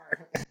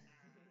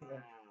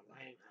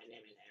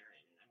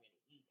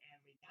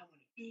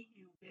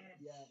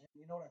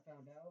know what I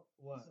found out?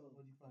 What? So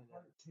What'd you find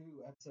part out?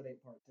 2, episode 8,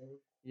 part 2,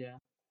 Yeah.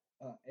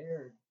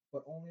 aired,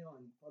 but only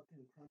on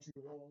fucking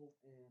Crunchyroll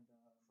and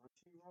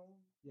Crunchyroll?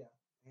 yeah,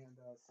 and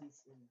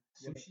sushi.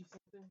 Sushi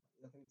something?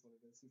 I think that's what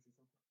it is. Sushi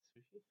something.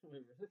 Sushi?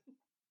 Wait, really?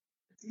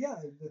 Yeah,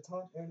 the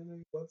top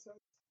anime websites.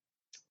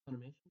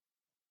 Funimation?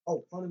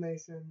 Oh,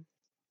 Funimation,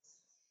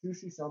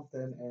 Sushi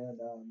something, and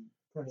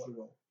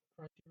Crunchyroll.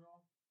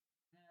 Crunchyroll?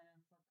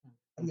 Fuck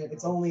I mean,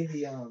 it's Crunchyroll. only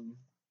the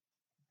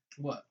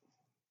What?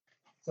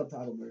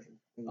 subtitle version.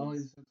 Only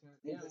the English. subtitle?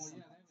 Yeah, English well,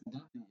 yeah, subtitles. they haven't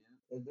dubbed it yet.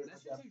 There's That no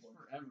shit dub takes for it.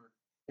 forever.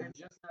 They're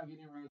just now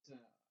getting around to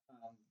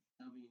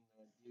dubbing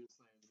Demon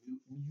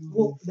Slayer.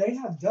 Well, they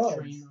have dubs.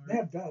 Train They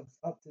have dubs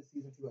up to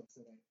season 2,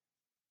 episode 8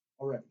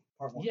 already.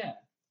 Part 1. Yeah.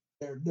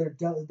 They're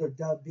dubbing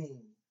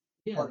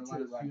Yeah, part the 2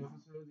 last right few now.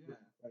 episodes, yeah.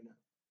 Right now.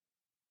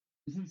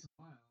 It takes a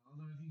while.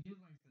 Although if you get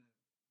like the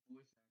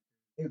voice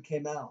actor. It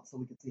came out so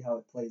we could see how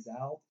it plays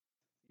out,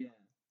 Yeah.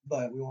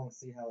 but we want to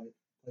see how it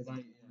plays out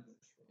Like, in yeah.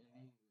 English. In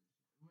English.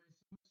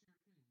 What's your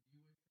opinion? Do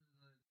you wait for the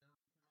dub to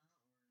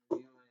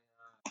come out,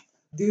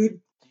 or do you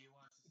Dude, do you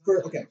watch the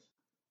subtitles? okay,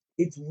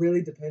 it's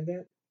really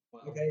dependent.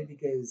 Well, Okay,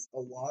 because a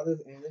lot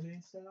of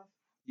anime stuff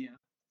yeah.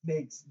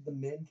 makes the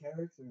main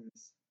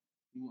characters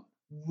What?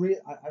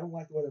 I don't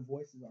like the way their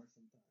voices are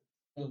sometimes.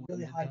 They're Oh,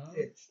 really the high dub?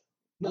 pitched.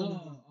 No.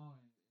 Oh.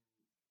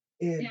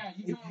 In Yeah,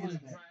 you got like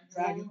anime,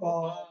 Dragon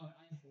Ball. Oh,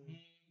 I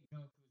hate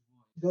Goku's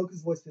voice.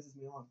 Goku's voice pisses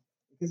me off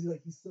because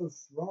he's so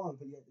strong,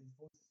 but yet his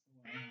voice is so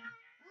loud.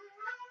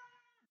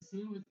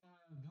 Same with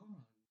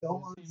Gohan.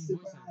 Gohan's Same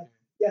super voice high. actor.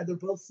 Yeah, they're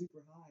both super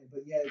high,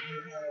 but yet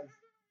you have,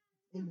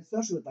 and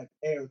especially with like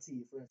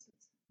AOT, for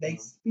instance, they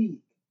speak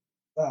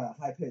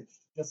high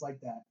pitched just like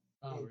that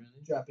Oh, in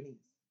really?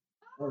 Japanese.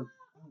 Or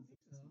I don't think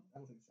it's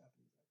Japanese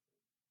actually.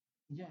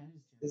 Yeah, it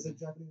is Japanese. Is it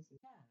Japanese? Yeah.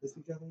 They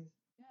speak Japanese?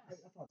 Yeah.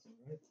 I thought so,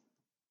 right?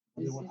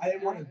 I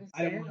didn't want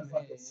to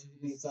fucking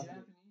mean It's something.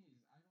 Japanese.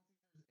 I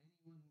don't think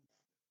there's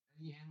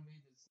any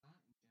anime that's not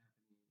in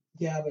Japanese.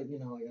 Yeah, but you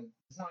know, like,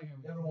 It's not like I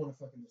never want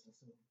to fucking just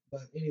assume.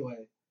 But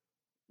anyway,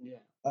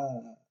 yeah.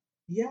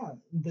 Yeah,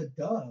 the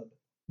dub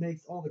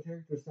makes all the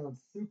characters sound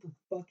super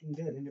fucking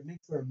good, and it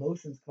makes their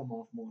emotions come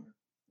off more.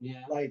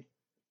 Yeah. Like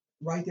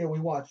right there, we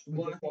just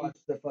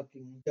watched the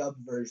fucking dub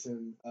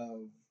version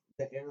of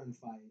the Eren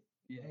fight,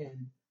 Yeah.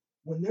 and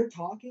when they're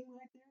talking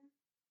right there,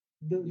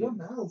 their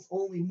mouths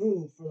only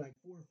move for like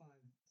 4 or 5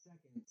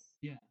 seconds.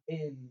 Yeah.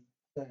 In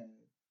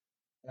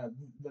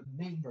the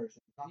main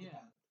version, not the Yeah.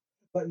 dub.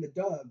 But in the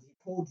dub, he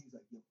told you, he's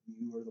like,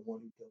 you are the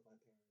one who killed my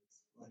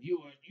parents. Like, you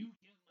killed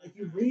my like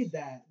you parents. read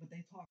that, but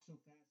they talk so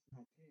fast and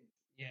high pitched.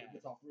 Yeah. It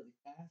gets off really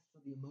fast, so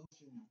the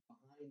emotion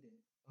behind it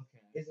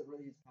Okay. isn't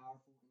really as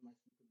powerful unless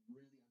you can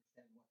really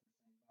understand what they're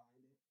saying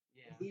behind it.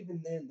 Yeah. And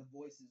even then, the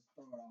voices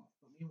throw it off.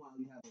 But meanwhile,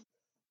 you have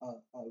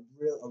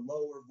a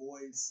lower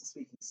voice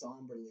speaking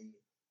somberly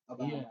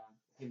about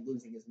him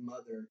losing his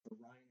mother to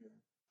Reiner,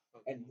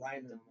 and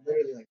Reiner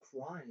literally like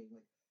crying,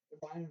 like if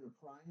Reiner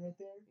crying right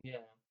there.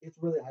 Yeah. It's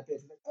really high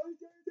pitched. Like, oh,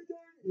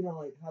 you know,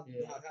 like how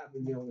it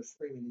happens. You know, they're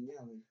screaming and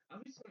yelling.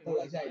 I'm just But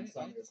like that, it's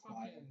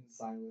quiet and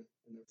silent,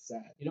 and they're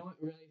sad. You know what?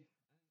 Really,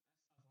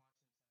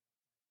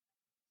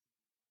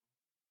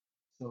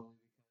 solely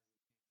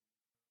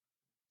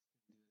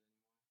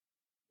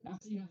because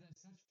after you have that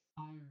such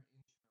fire intro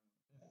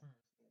at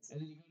first,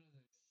 and then you go to the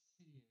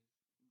shittiest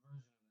version of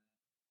that,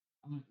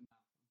 I'm like, nah, I'm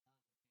done.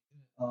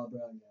 Oh,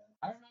 bro, yeah.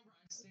 I remember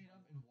I stayed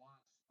up and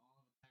watched all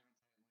of Attack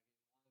on Titan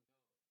like in one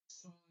go,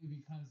 solely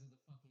because of the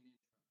fucking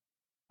intro.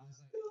 I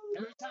was like,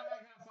 every time I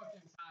got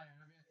fucking tired,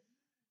 I'd be like,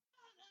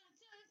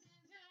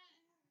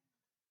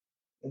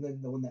 and then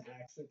when the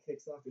action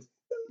kicks off, just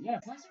yeah.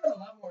 Plus, there was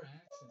a lot more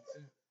action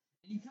too. And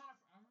you kind of,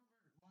 I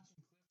remember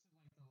watching clips of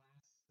like the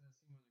last scene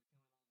where they're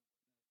killing all the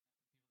people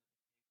that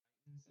became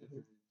Titans after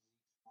Zeke's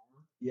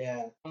war.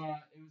 Yeah. It was like, oh,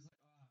 it feels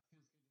good to be watching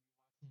Attack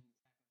on Titan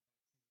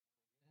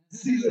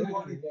season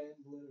 1 again,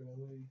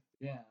 literally.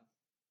 Yeah.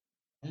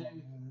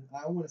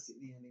 I want to see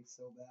the ending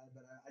so bad,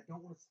 but I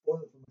don't want to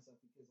spoil it for myself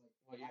because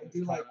like I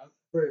do like up?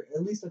 for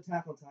at least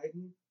Attack on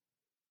Titan.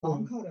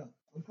 I'm caught up.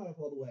 I'm caught up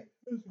all the way.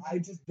 I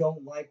just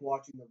don't like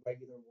watching the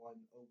regular one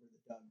over the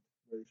dubbed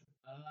version.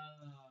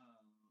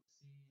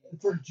 See.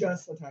 For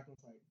just Attack on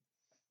Titan.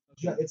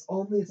 Okay. It's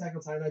only Attack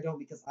on Titan I don't,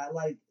 because I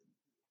like,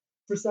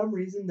 for some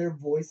reason, their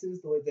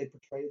voices, the way they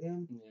portray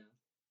them,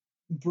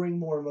 bring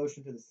more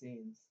emotion to the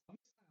scenes.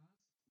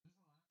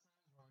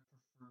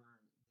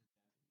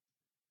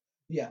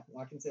 Yeah,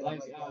 I can say like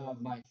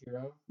My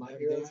Hero. My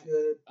Hero's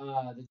good.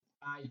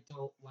 I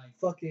don't like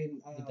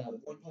fucking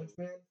One Punch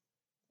Man.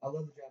 I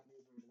love the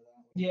Japanese version of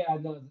that one. Yeah,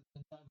 no, the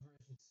dub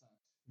version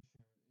sucks for sure.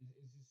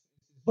 It's just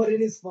but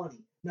it is funny.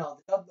 No,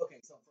 the dub. Okay,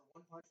 so for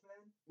One Punch Man,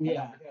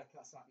 yeah, I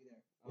gotta stop you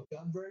there. The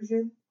dub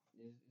version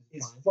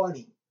is fine.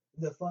 funny.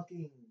 The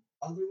fucking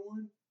other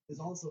one is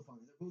also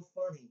funny. They're both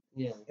funny.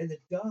 Yeah. And the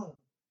dub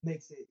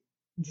makes it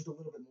just a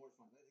little bit more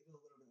fun. They go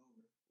a little bit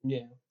over.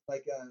 Yeah.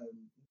 Like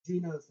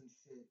Genos and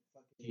shit.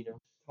 Fucking Genos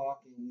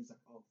talking. He's like,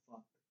 oh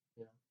fuck.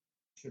 Yeah.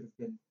 Should have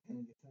been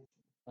paying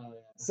attention. Oh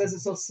yeah. Says it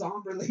so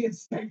somberly and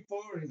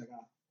straightforward. He's like,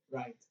 ah,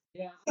 right.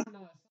 Yeah, I don't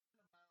know.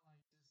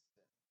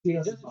 It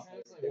Genos is doesn't my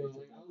favorite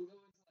translate well. character.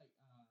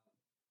 Like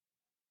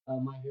I'll go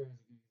into My Hero is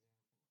a good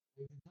example.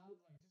 Like the dub,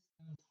 like just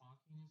them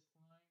talking is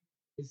fine.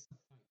 It's the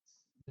fights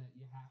that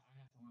I have to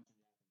watch in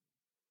Japanese.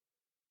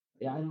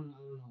 Yeah, I don't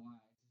know why.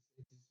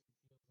 It just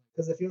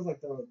Because it feels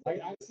like the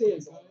I'd say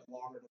takes it's a little bit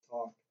longer to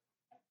talk.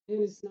 and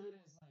it's not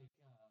as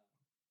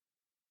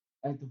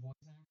like the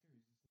voice actor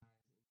is just not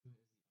as good as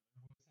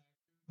the other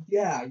voice actor.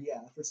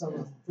 Yeah.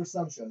 For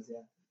some shows,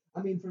 yeah. I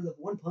mean, for the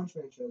One Punch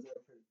Man shows, they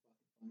were pretty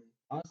fucking funny.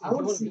 Honestly, I if you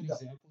want to want a see good the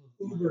example of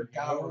Uber My Hero,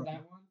 Garo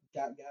that one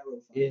Garo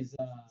fight. is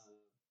Muscular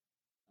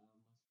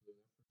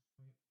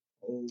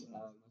first fight.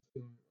 Oh,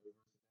 Muscular versus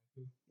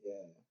Deku.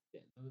 yeah.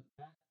 Yeah,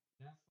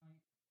 that fight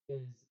is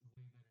way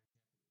better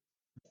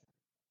in Japanese.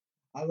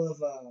 I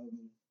love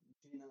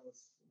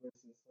Genos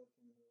versus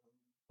fucking.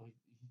 Like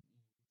he fucked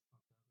up.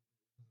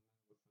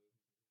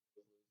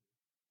 It doesn't matter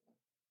what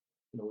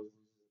fight he always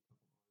loses a couple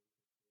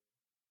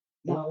arms.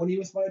 No, when he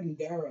was fighting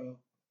Garo,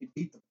 he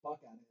beat the fuck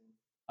out of him.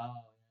 Oh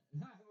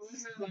yeah.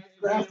 Was it like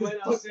Grabbed his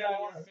went foot outside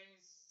power. your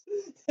face?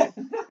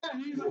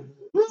 And he's like,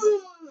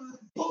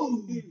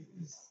 boom! He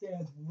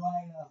stands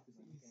right up.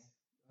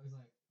 I was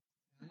like,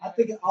 I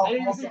think I didn't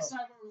even also, think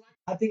Cyborg was like.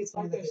 I think it's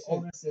funny Like that that the shit.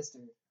 older sister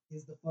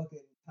is the fucking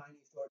tiny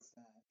short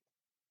stack,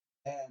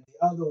 and the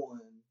other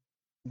one,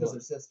 because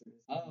they're sisters.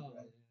 Oh,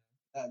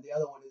 right? The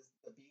other one is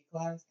the B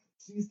class.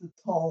 She's the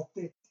tall,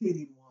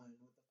 thick-titted one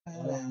with the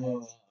fat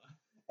ass,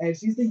 and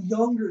she's the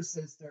younger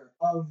sister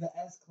of the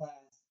S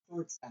class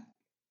short stack.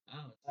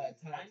 Oh, I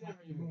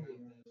never even got that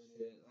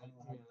shit. Like, I don't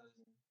know how it's whatever.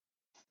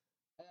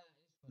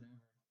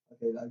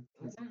 Okay, I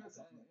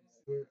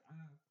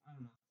don't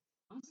know.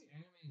 Honestly,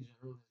 anime in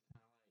general is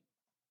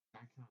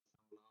kind of like I kind of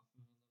fell off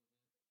of a little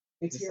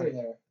bit. it's here and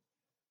there.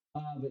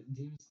 But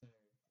Demon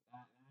Slayer,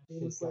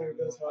 Demon Slayer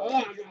goes hard.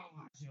 hard. I gotta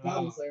watch it.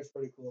 Goblin Slayer's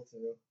pretty cool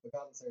too, but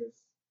Goblin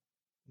Slayer's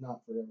not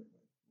for everybody.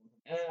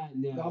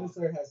 No. Goblin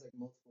Slayer has like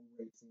multiple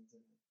rape scenes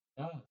in it.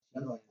 Oh,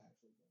 That are like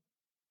actually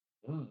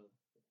good. Oh.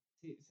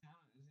 See, I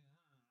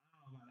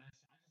don't know about that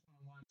shit. I just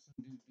want to watch some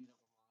dude beat up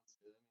a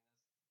monster.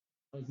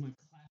 I mean, that's like my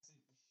classic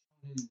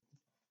shonen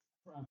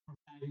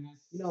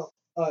protagonist. You know,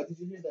 did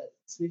you hear that?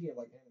 Speaking of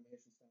like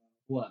animation style,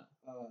 What?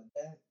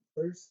 that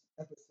first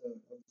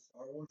episode of the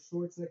Star Wars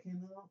shorts that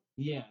came out,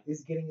 Yeah,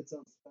 is getting its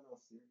own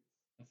spin-off series.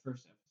 the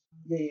first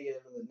episode. Yeah.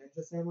 The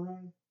Ninja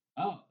Samurai,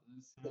 Oh,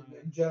 the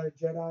Ninja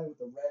Jedi with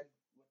the red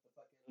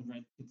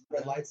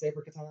red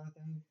lightsaber katana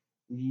thing.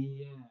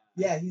 Yeah.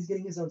 Yeah, he's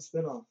getting his own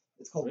spin-off.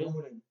 It's called Really?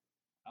 Ronin.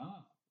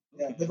 Oh.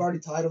 Okay. Yeah, they've already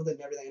titled it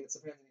and everything, and it's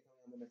apparently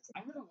coming on the next. I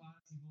heard a lot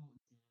of people.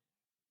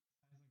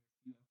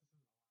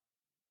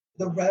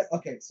 The red.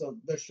 Okay, so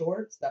the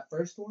shorts, that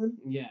first one.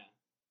 Yeah.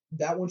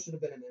 That one should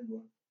have been an end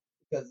one,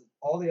 because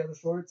all the other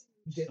shorts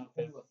didn't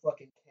hold a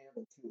fucking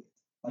candle to it.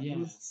 Like it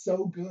was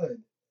so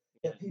good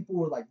that people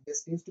were like,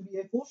 "This needs to be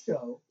a full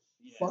show."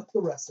 Yeah. Fuck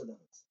the rest of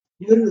those.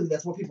 Literally,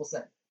 that's what people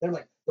say. They're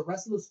like, the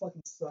rest of those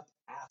fucking sucked,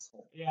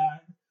 asshole. Yeah.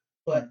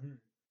 But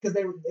because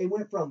they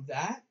went from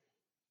that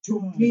to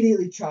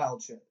immediately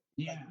child shit.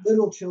 Yeah. Like,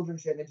 little children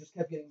shit, and it just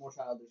kept getting more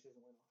childish as it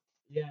went on.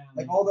 Yeah.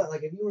 Like all that.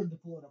 Like if you were to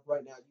pull it up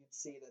right now, you'd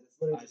see that it's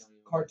literally just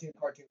cartoon.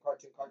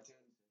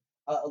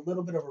 A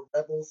little bit of a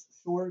Rebels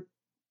short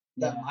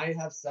that might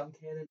have some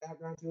canon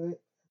background to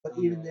it, but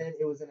even then,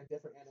 it was in a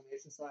different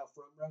animation style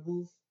from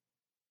Rebels.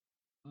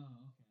 Oh, okay.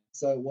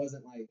 So it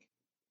wasn't like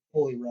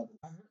fully Rebels.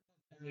 I heard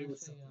that they're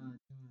actually doing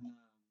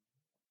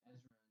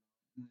Ezra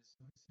in this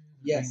series.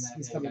 Yes,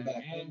 he's coming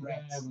back. And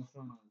Rex.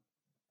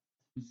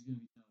 Which is gonna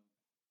be dope.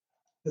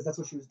 Because that's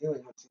what she was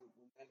doing when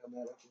Mando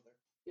met up with her.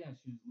 Yeah,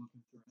 she was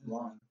looking for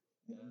Ezra.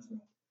 Yeah, Ezra.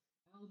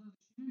 Although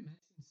she didn't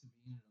mention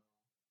Sabine at all,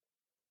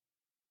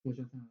 which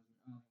I thought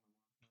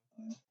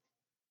was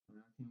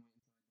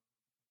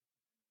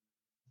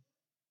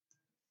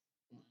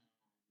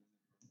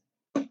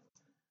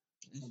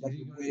I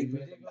can't wait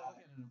until we did go look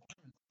at an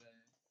apartment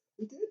today.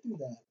 We did do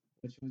that.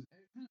 Which was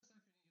it kind of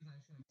sucked because I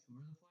actually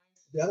tour the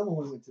place. The other one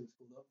we went to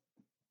school though.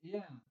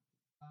 Yeah.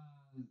 That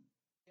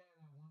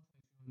one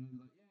place we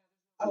went like,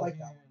 I like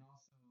that one. And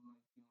also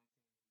like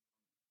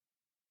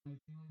they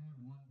only had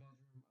one bedroom available that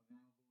was like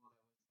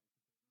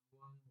the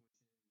bigger one, which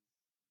is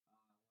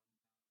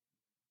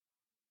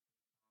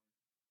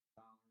 $1,000.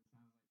 I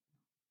was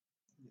like,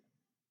 no.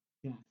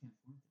 Yeah, I can't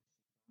afford that shit.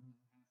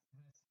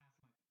 That's half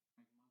my monthly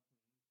income.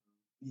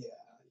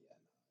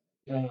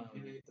 Yeah.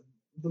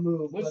 The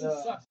move, which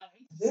but sucks. I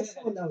hate to this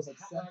one that was like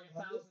 $700.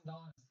 $1,000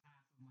 is half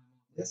of my monthly.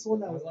 This one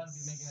that was like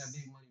be making that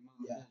big money.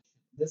 Yeah.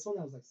 This one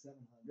that was like $700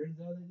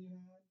 though that you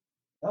had.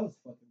 That was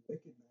fucking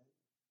wicked, man.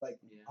 Like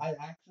I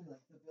actually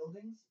like the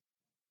buildings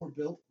were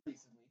built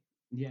recently.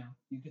 Yeah.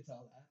 You could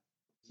tell that.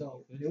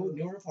 So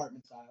newer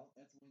apartment style.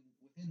 That's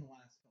within the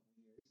last couple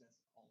of years. That's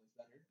always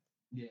better.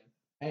 Yeah.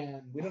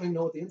 And we don't even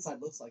know what the inside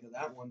looks like of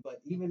that one,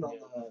 but even on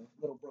the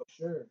little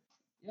brochure.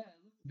 Yeah,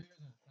 it looks bigger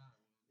than I thought.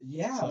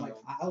 Yeah, so, like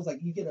I was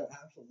like, you get an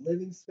actual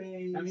living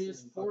space. I mean,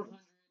 it's 400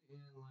 and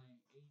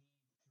like 83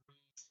 square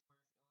feet,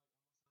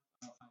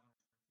 almost 500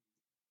 square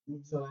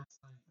feet. So that's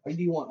like. Or do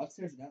you want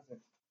upstairs or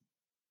downstairs?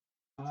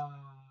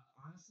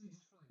 Honestly,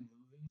 just for like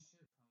moving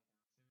shit, probably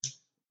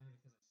downstairs.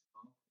 Because I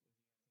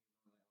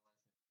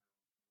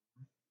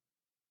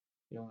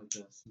You don't like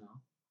the smell?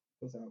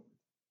 Goes outward.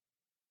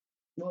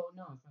 Well,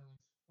 no, if I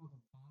like smoke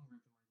a bong rip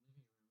in my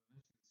living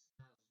room, eventually the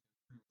smell is just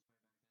gonna bring its way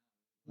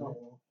back down. No,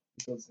 well,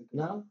 it goes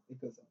No?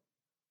 It goes up.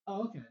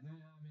 Oh, okay. Then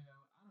I mean, I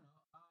don't know.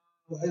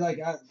 Like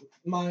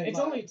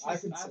It's only two. I I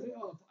could think say I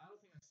don't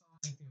think I saw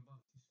anything above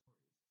 2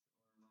 stories,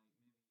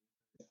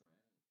 or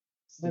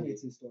like maybe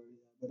maybe 2 story,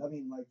 yeah. But I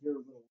mean, like you're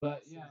a little.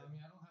 But yeah, I mean,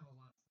 I don't have a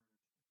lot of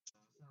furniture,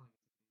 so it's not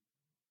like it's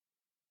a big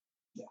deal.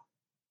 Yeah.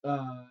 The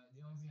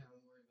only thing I'm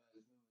worried about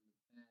is moving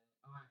the bed.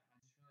 Oh, I just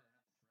realized I have the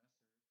dresser.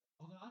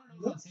 Although I don't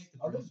know if I'll take the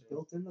Are those dresser.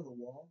 built into the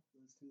wall?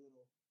 Those two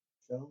little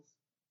shelves?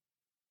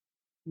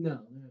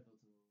 No, they're not built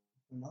in the wall.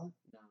 They're not.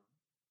 No.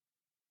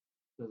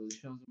 So the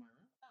shelves in my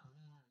room? No. You can take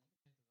them off.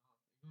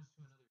 It goes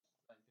to another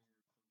like bigger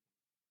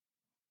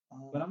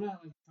cooking. But I'm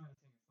not like trying to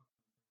take a fuck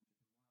ton of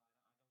furniture because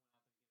I don't want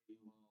to have to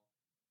get a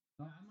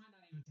U-Haul. I might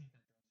not even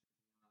take that dresser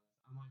to be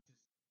honest. I might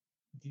just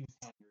use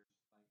hangers.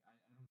 Like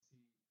I don't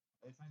see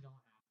if I don't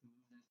have to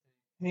move that thing.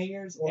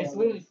 Hangers or it's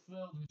literally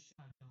filled with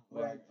shit I don't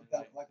wear.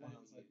 Like one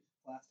of those like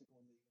plastic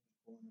ones that you can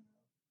just pull in and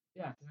out.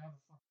 Yeah, because I have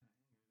a fucking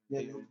hanger.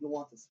 Yeah, you'll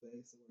want the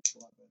space. It works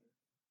a lot better.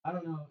 I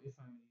don't know if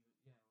I would even.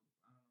 Yeah, I don't know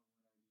what I would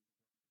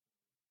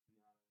use the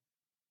dresser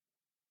for. To be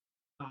honest.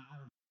 I don't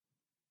know.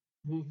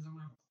 I mean, because I'm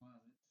gonna have a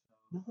closet, so.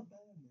 Not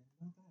bad, man.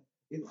 Not bad.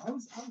 I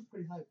was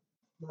pretty hyped.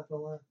 Not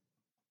gonna lie.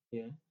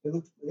 Yeah. It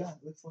looks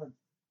fun.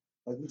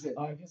 Like legit.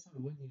 I guess I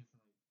would need it for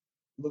like.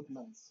 Look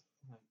nice.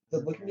 Like,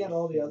 but looking at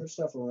all the other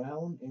stuff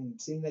around and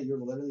seeing that you're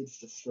literally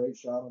just a straight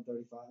shot on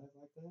 35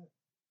 like that.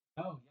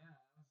 Oh yeah.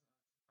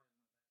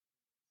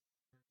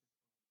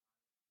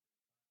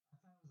 I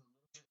thought it was a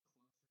little bit closer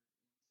into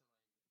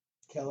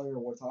like. Keller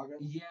or Watauga.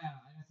 Yeah,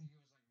 I think it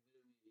was like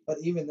literally. But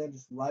even then,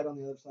 just right on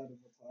the other side of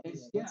Watauga.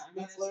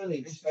 That's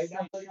literally straight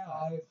down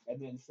 35 and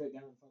then straight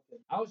down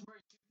fucking. I was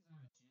worried too because I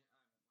have a gym.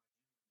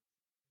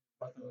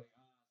 I thought like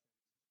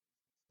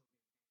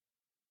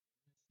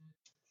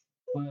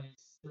but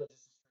it's still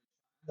just a straight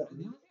shot. The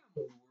only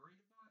thing I'm worried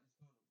about is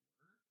going to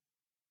work.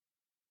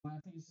 But I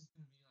think it's just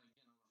gonna be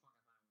like getting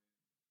on the fucking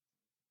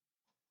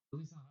highway. At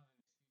least I'll have an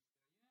excuse.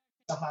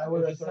 The highway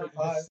or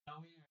 35.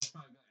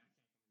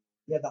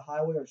 Yeah, the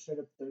highway or straight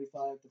up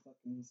 35 to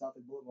fucking South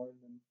Lake Boulevard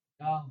and then.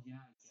 Oh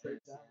yeah,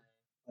 straight down.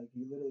 Like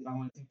you literally. I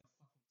want to take the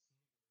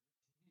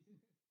fucking.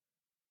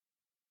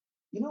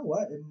 You know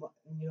what? And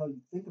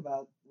you think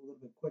about it a little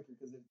bit quicker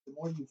because the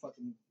more you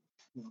fucking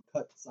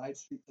cut side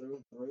street through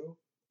and through.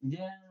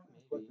 Yeah,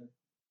 maybe. Quicker.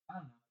 I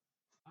don't know.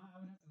 I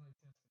would have to like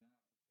test it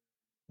out.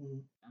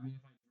 Mm-hmm. I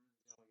mean, if I really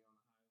go on the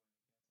highway.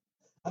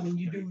 I mean,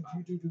 you do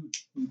kind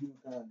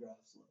of drive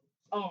slow.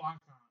 Oh, I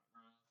kind of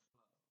drive slow.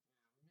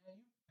 Yeah,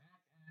 man, you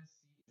back ass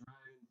seat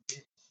driving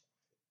bitch.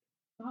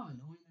 How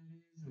annoying that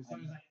is. When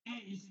someone's like,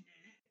 hey, you should.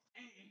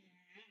 Hey,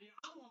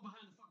 I'm the one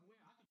behind the fucking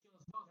wheel. I could kill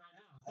us both right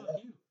now.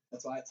 Fuck you.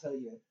 That's why I tell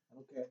you, I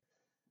don't care.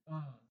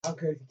 I don't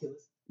care if you kill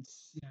us.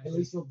 Yeah, at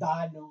least you'll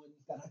die knowing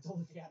that I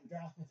told you how to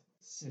drive.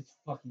 It's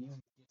fucking you.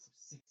 Get some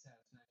sick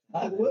satisfaction.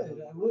 I would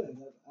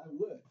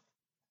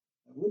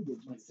get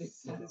my sick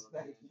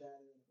satisfaction out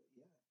of it. But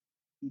yeah,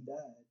 he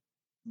died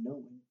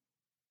knowing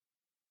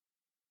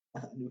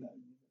I knew how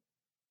to use it.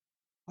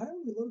 Why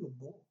don't we load a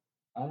bowl?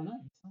 I don't know.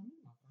 You tell me,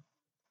 my friend.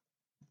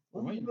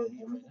 We're waiting on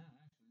you right now,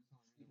 actually.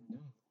 That's all we're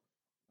doing.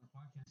 The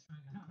podcast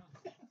right now.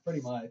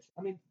 Pretty much.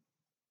 I mean,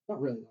 not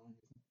really long.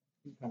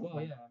 Well,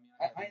 yeah. I mean,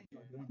 I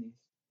enjoy doing these.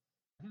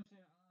 I kept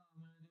saying, oh,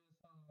 I'm gonna do a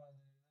solo.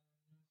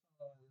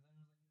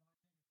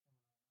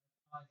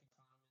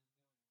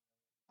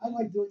 I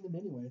like doing them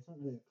anyway. It's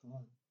not really a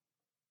con.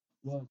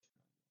 Well,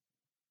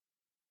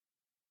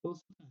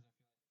 sometimes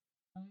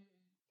I feel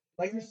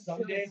like there's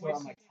some days where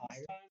I'm like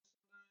tired.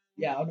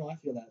 Yeah, I know I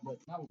feel that,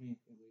 but not with me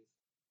at least.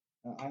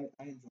 I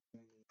enjoy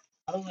doing it.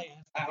 I don't like.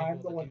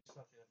 I'm the one.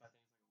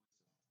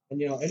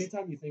 And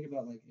anytime you think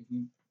about like if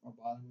you are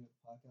bothering me with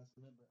a podcast,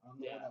 remember I'm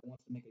the one that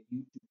wants to make a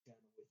YouTube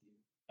channel with you.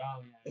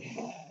 Oh yeah.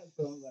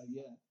 So like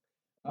yeah.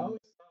 I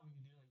always thought we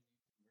could do like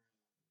YouTube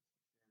version.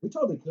 We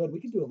totally could. We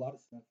could do a lot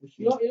of stuff. We should.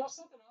 You know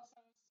something else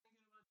I was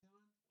thinking about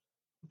doing?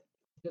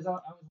 Because I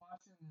was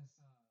watching this.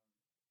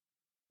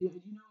 You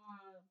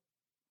know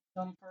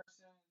Tony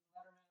Person,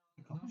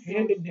 Letterman.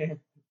 Hand in there.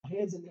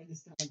 Hands in there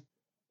this time.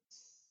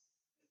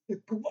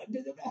 Come on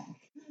to the back.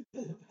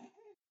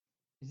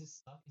 Is it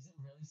stuck? Is it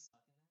really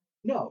stuck in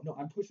there? No,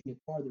 I'm pushing it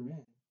farther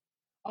in.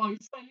 Oh, you're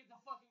trying to get the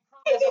fucking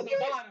crumbs at the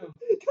bottom.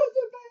 Come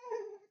to the back.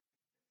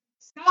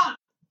 Stop.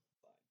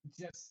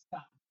 Just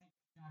stop.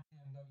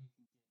 Goddamn, no, you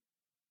can get.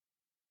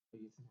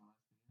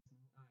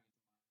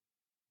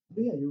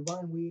 But yeah, you're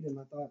buying weed, and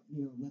I thought,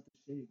 let the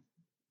shake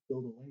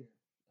build a layer.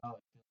 Oh,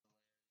 it built a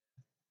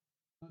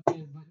layer.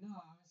 Okay, but no,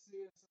 I was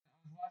watching this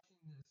little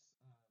documentary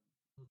on.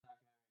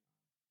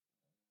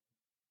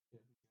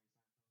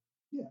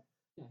 Yeah.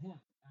 Yeah, him.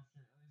 After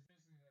it's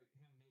basically like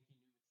him making new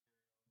material,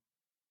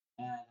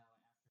 and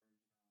after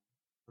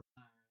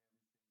retiring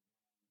everything,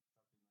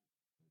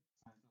 fucking like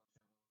Seinfeld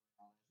show and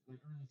all this,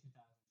 like early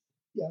 2000s.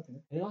 Yeah,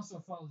 okay. And it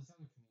also follows this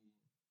other comedian.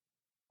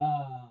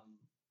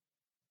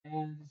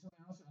 And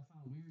something else I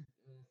found weird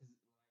because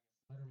Letterman was still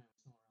around at the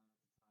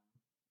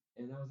time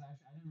and that was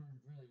actually I didn't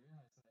really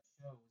realize that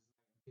show was like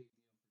a big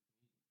deal for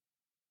comedians.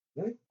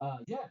 Really?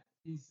 Yeah,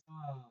 he's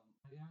that was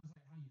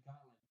like how you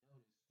got like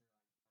noticed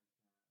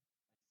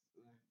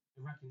or like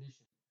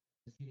recognition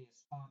as getting a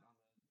spot on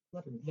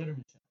the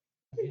Letterman show,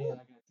 getting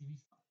like a TV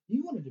spot.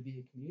 You wanted to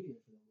be a comedian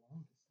for the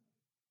longest time.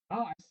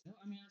 Oh, I still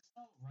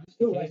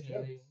write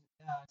occasionally.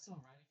 Yeah, I still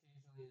write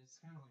occasionally.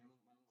 It's kind of like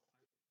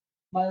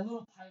my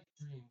little pipe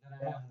dream that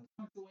I have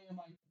tucked away in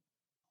my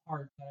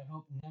heart that I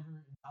hope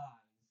never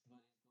dies, but is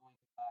going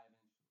to die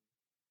eventually.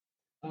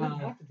 It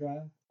doesn't have to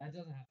drive. That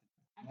doesn't have to.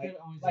 I Like,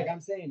 could always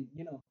I'm saying,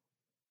 you don't.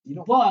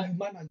 But you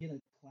might not get a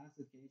classification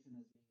as being a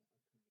comedian.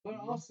 But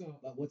also,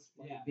 but what's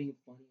funny, being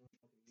funny on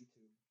fucking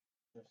YouTube,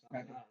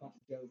 cracking a bunch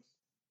of jokes,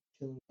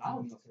 chilling. I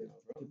don't fucking know,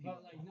 bro.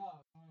 But like,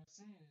 no, what I'm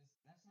saying is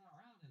that's not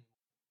around anymore.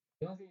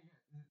 The only thing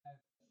that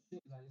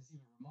shit that is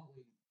even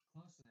remotely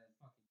close to that is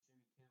fucking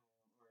Jimmy Kimmel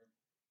or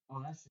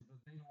all that shit,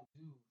 but they don't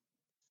do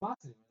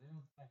spots anymore. They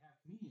don't like have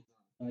comedians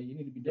on. You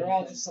need to be. They're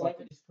all just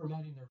celebrities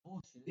promoting their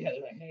bullshit. Yeah,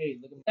 they're like, hey,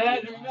 look at my.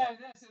 They're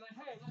like,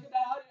 hey, look at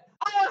that audio.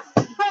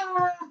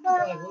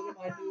 like, look at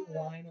my new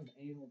line of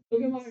anal. Look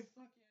at my fucking Let me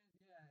fucking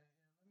fake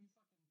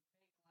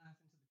laugh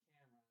into the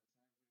camera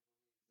so everybody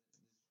believes that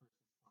this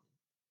person's funny.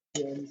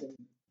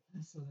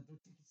 So that their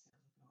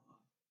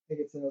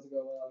ticket sales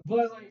will go up.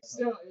 But like,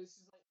 still,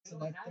 it's just like so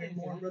that they're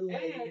more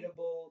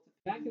relatable.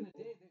 Back in the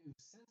day, it was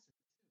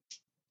censored too.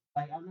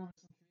 Like I remember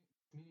some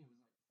comedian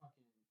was like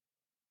fucking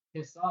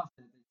pissed off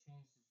that they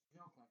changed his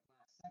joke like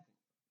last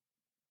second,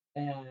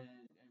 and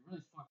it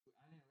really fucked.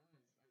 I didn't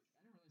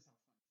realize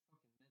how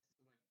fucking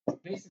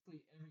like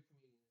basically every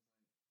comedian is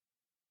like,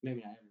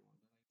 maybe not everyone,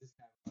 but like this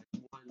guy was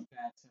like one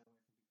bad set away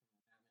from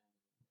becoming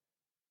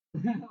a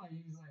Batman. Like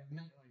he was like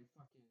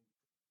fucking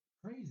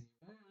crazy.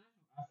 But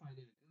I find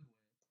it a good way,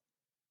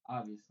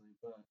 obviously,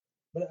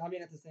 but I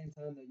mean at the same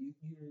time that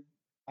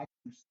I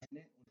can understand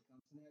it when it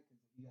comes to that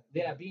because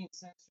you got being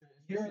censored,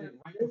 especially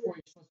right before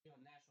you're supposed to be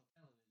on national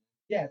television.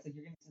 Yeah, it's like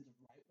you're getting censored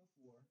right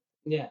before.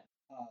 Yeah.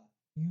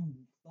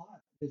 You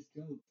thought this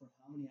joke for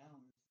how many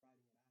hours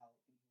writing it out,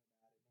 thinking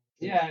about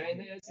it. Yeah, and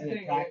that's the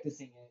thing.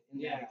 Practicing it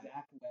in that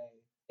exact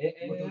way.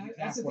 And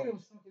that's the thing that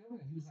was fucking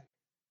over. He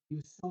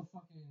was so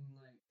fucking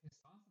like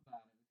pissed off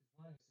about it because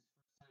one, it was his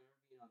first time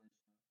ever being on this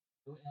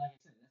show. And like I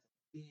said, that's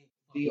a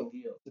big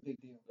deal. It's a big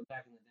deal.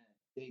 Back in the day.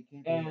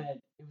 And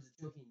it was a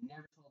joke he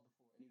never told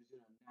before, and he was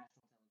doing it on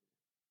national television.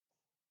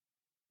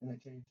 And they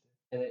changed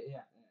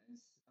it.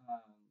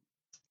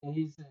 And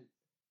he said,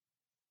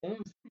 and it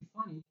was pretty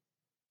funny.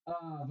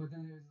 But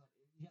then there's like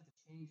you have to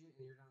change it,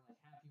 and you're not like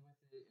happy with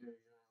it, or you're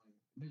not like,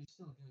 but you're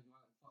still gonna go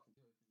out and fucking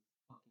do it because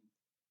it's fucking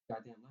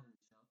goddamn Letterman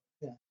show.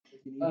 Yeah.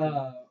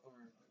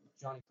 Or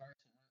Johnny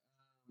Carson.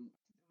 I think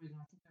that was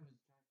Johnny Carson.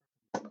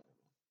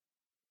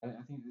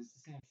 I think it's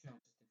the same show,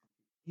 just different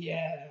people.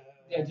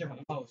 Yeah,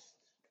 different hosts.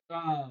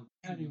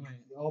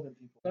 Anyway, all the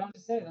people. But I'm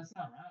just saying that's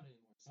not around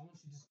anymore. Someone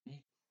should just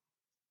make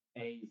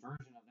a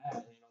version of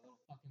that, a little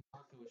fucking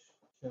Marco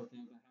show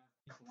thing, but have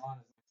people on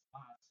as like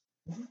spots.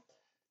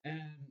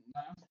 And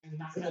not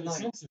have a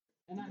censor.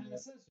 And not have a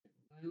censor.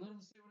 Like, let them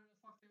say whatever the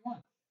fuck they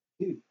want.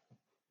 Dude,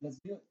 let's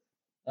do it.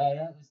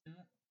 Yeah, let's do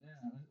it. Yeah,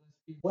 let's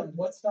be.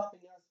 What's stopping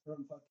us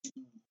from fucking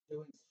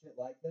doing shit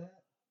like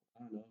that?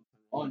 I don't know.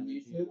 On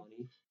YouTube,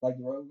 like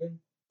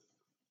Rogan,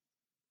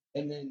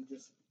 and then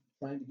just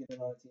trying to get it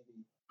on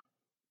TV.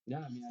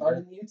 Yeah, I mean,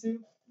 starting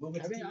YouTube.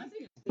 I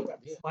think it's a good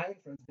idea. Smiling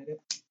Friends did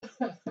it.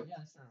 Yeah,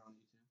 they started on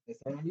YouTube. They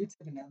started on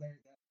YouTube, and now they're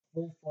that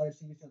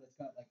full-fledged TV show that's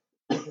got like.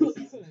 Yeah,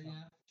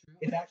 true.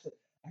 It's actually,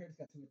 I heard it's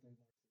got 2 or 3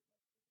 more.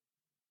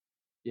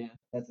 Yeah,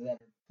 that's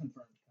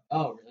confirmed.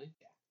 Oh, really?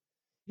 Yeah.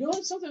 You know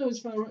what's something that was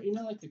fun?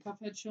 Like the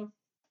Cuphead show.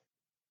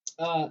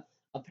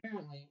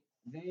 Apparently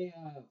they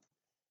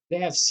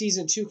have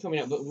season 2 coming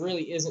out, but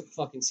really isn't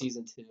fucking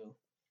season 2.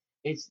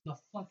 It's the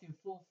fucking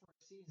full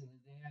first season,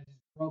 and they have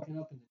just broken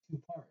up into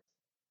 2 parts.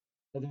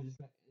 But they're just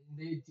and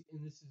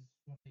this is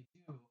what they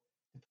do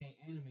to pay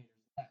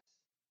animators less.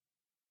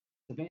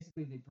 So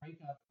basically, they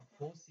break up a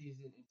full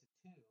season into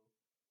 2,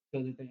 so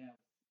that they have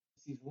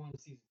season 1 and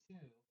season 2,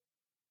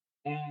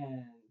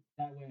 and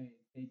that way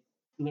they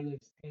literally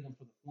just pay them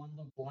for the one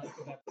little block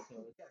of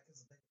episodes.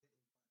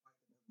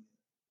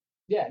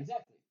 Yeah,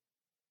 exactly.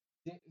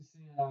 They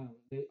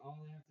all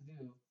they have to do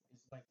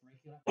is like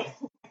break it up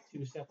into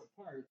 2 separate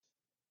parts.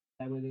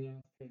 That way they don't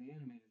have to pay the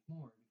animators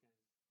more because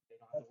they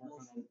don't have to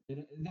work on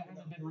it. That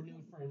hasn't been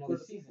renewed for another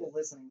season. For people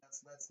listening,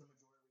 that's the majority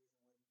reason.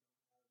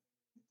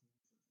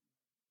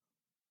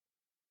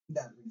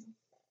 That reason.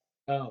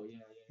 Oh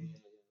yeah.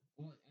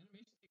 Well,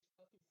 animation takes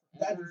fucking forever.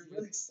 That is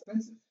really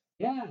expensive.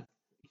 Yeah,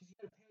 because you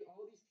gotta pay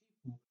all these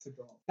people to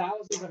draw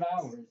thousands of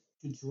hours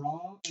to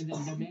draw and then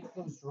to make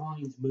those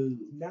drawings move.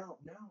 Now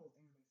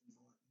animation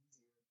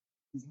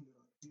is a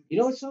lot easier.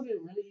 You know what's something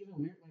really even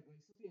weird? Like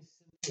something as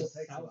simple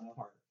as South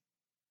Park.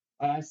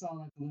 I saw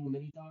like a little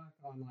mini doc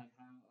on like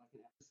how like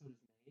an episode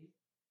is made.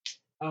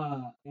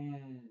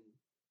 And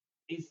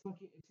it takes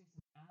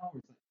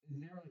hours. Like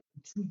they're like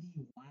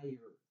 2D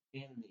wire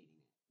animating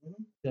it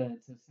to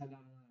send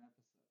out another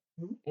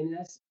episode. And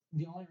that's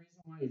the only reason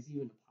why it's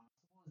even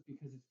possible is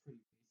because it's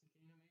pretty basic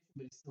animation,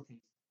 but it still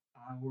takes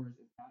hours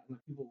and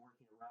like people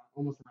working around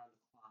almost around the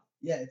clock.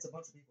 Yeah, it's a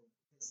bunch of people.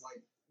 It's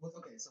like,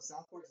 okay, so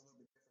South Park is a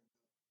little bit different.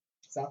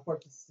 South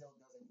Park still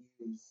doesn't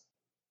use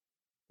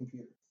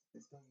computers. They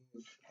still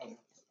use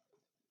cutouts.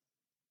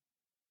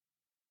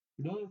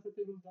 No, I think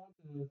they moved on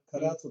to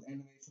Cutouts with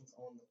animations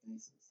on the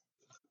faces.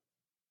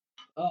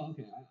 Oh,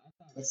 okay. I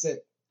thought that's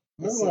it.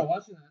 Remember when I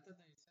watched it? I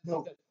thought they said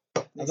no.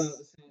 I thought it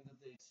was saying that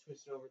they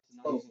switched over to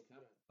not using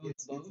cutouts. Oh,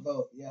 it's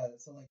both. Yeah.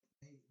 So like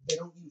they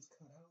don't use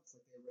cutouts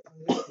like they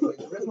originally did. Like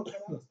the original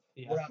cutouts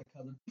were out of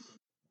colored paper.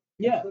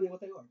 Yeah. That's literally what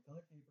they are.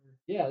 Colored paper.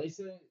 Yeah, they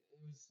said it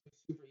was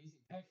super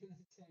easy back in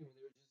the day when they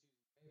were just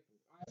using paper.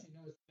 Actually,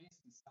 no, it's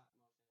basically stop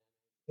motion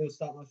animation. It was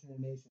stop motion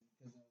animation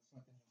because it was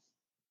fucking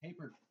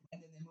paper,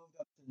 and then they moved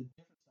up to the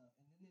different stuff,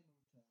 and then they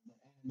moved to the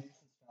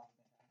animation stuff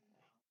they have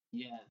now.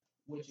 Yeah,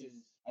 which is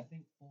I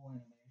think full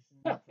animation.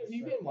 Have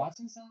you been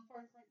watching South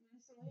Park right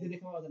recently? Did they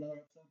come out with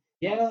another episode?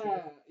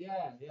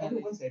 Yeah.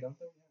 Every Wednesday, don't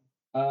they?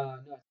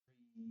 No,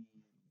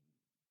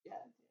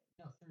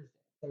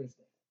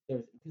 Thursday.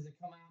 Because they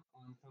come out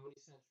on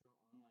Comedy Central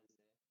on Wednesday,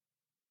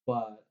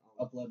 but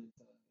uploaded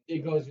to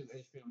it goes with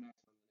HBO Max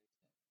on the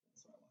next day.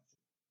 That's why I watch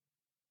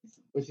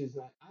it. Which is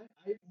like I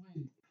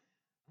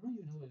don't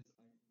even know what it's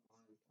like on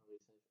Comedy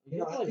Central.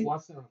 You know,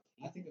 watch that on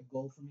cable? I think a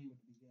goal for me would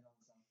be get on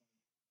South Park.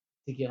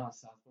 To get on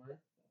South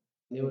Park?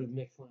 They would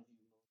make fun of you.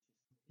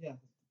 Yeah.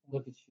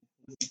 Look at you.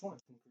 That's the point.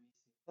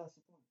 That's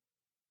the point.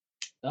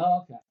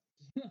 Oh, okay.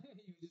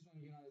 You just want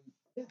to get on,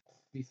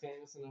 be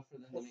famous enough for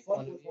them to make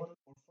fun of you? Or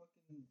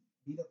fucking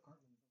beat up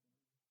Cartman.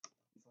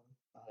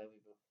 Oh, there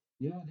we go.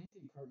 Yeah, they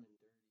think Cartman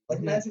dirty.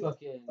 Like imagine a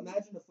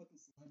fucking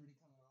celebrity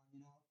coming on,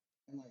 you know,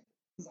 and like,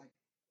 cause like,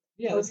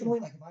 personally,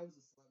 like if I was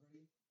a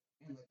celebrity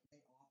and like they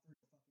offered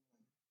to fucking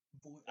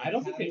like voice. I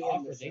don't think they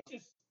offer. They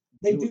just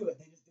do it.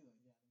 They just do it.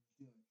 Yeah,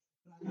 they just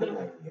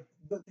do it.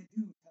 But they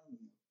do tell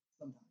you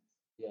sometimes.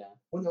 Yeah.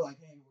 When they're like,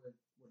 hey, we're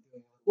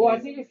doing. Well, I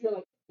think if you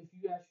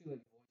actually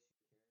like voice your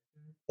character.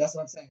 That's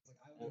what I'm saying. It's like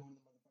I would be one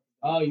of the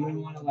motherfuckers. Oh, you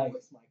wouldn't want to like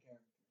voice my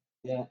character.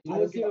 Yeah. I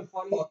don't give a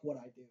fuck what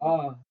I do.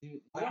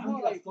 Dude. I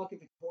don't give a fuck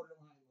if it's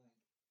borderline like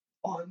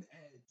on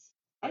edge.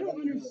 I don't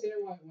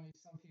understand why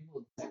some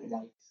people don't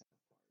like South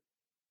Park.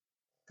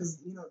 Because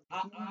you know,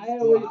 I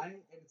would.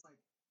 And it's like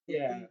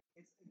yeah.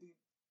 It's dude.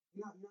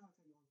 Not yeah.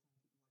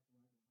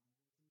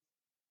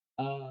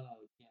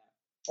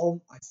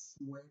 Oh, I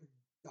swear to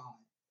God,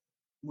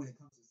 when it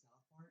comes to South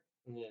Park,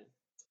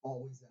 it's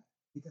always that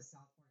because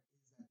South Park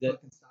is that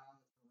fucking style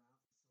that's been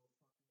around for so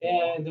fucking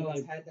long. And they're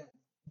like had that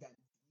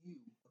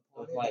view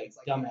upon it. Like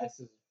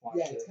dumbasses.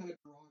 Yeah, it's kind of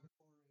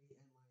derogatory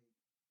and like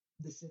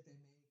the shit they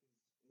make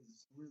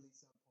is really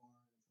subpar.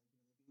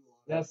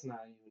 That's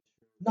not even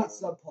true. Not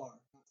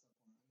subpar.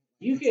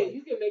 You can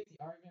make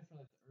the argument for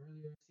like the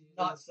earlier seasons.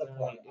 Not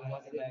subpar. It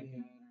wasn't that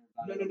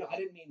good. No.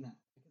 I didn't mean that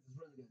because it's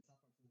really good.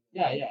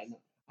 Yeah. No.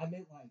 I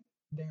meant like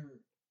their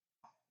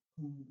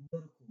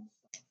political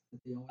stuff that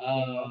they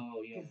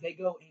always. Yeah. Because they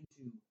go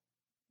into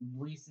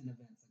recent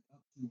events like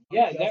up to.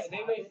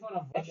 They made fun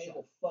of Russia. They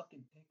will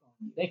fucking pick on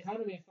you. They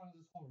kind of made fun of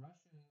this whole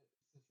Russia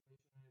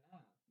situation right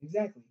now.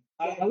 Exactly.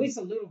 At least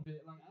a little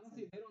bit. Like I don't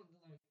think they don't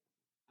like.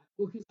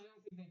 Well, because I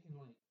don't think they can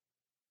like.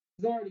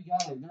 They already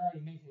got like they're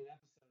already making an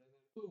episode and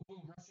then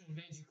boom, Russia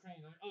invades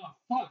Ukraine. Like oh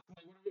fuck,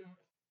 like what are we doing?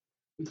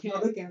 We can't.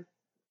 No, they can.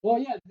 Well,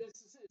 yeah,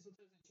 that's just it.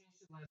 Sometimes they change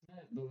it last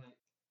minute, but like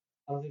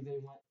I don't think they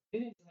want.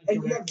 They didn't like.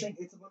 And you have to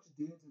think it's a bunch of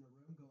dudes in a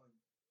room going,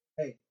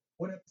 "Hey,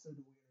 what episode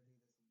do we gonna do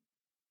this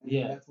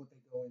week?" And that's what they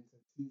go into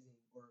choosing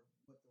or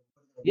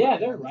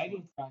what their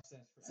writing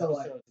process for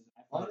episodes is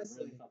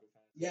honestly really fucking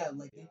fast. Yeah,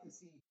 like they can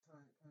see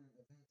current events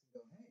and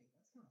go, "Hey,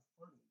 that's kind of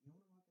funny."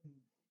 You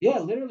know,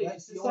 yeah, literally,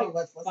 it's just like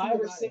 5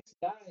 or 6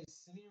 guys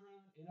sitting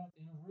around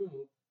in a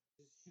room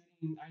just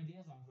shooting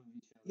ideas off of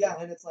each other.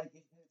 Yeah, and it's like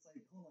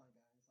hold on,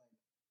 guys,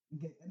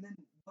 like, and then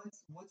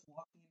what's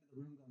walking into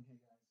the room going, "Hey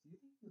guys, do you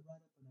think you could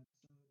write up an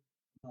episode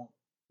about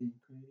the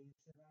Ukrainian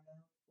shit right now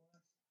for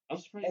us?" I'm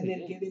surprised. And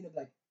then get into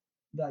like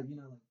you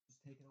know, like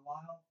just taking a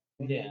while.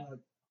 And then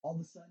like all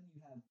of a sudden you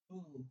have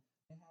boom,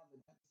 they have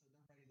an episode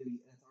they're ready to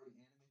be and it's already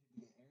animated to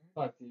get aired.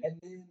 Fuck, dude. And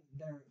then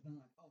they're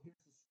like, oh, here's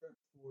the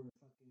script for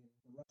fucking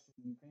the Russian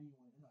and Ukrainian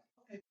one. And like,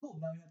 okay, cool,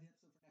 now we have the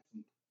episode for next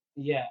week.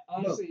 Yeah,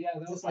 honestly,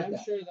 I'm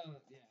sure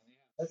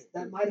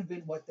that might have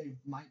been what they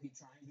might be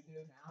trying to do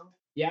now.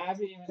 Yeah, I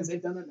mean, because they've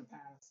done it in the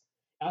past.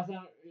 I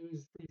thought it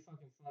was pretty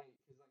fucking funny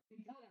because like they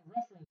kind of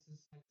reference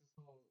this like this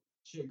whole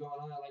shit going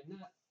on. Like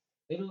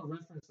they don't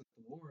reference like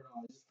the war at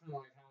all. It's just kind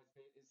of like how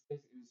it's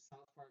basically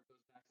South Park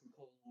goes back to the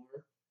Cold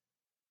War.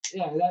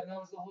 Yeah, that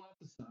was the whole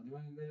episode. I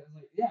mean, they was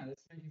like, yeah,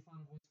 that's making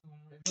fun of what's going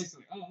on. It's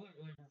basically, oh look,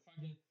 like we're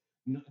fucking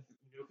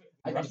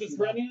Russia's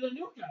threatening to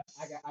nuke us.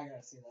 I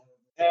gotta see that.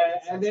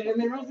 And they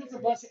reference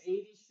a bunch of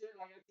 80s shit.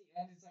 Like at the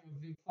end, it's like a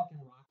big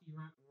fucking Rocky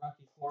IV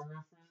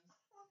reference.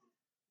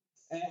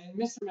 And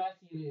Mr.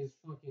 Mackey is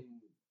fucking.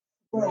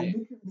 Bro,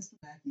 Mr.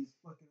 Mackey is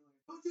fucking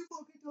like, don't you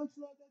fucking touch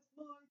that? That's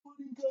my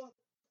pudding cup.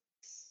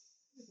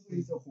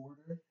 He's a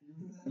hoarder.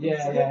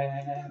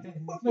 Yeah.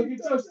 Fucking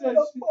touch that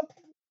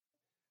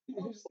shit.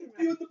 You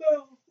in the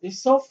bell.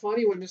 It's so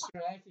funny when Mr.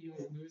 Mackey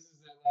loses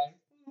that like,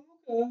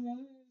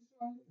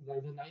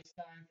 like the nice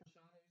guy for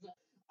Shauna. He's like,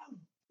 I'll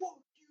fuck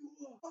you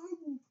up. I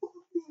will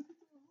fuck you up.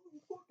 I'm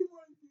fucking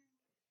right here.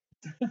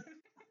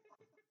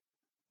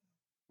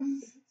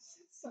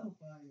 It's so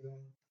funny,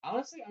 man.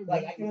 Honestly, I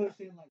Like I can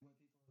understand like when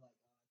people are like,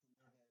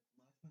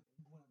 it's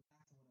a little bit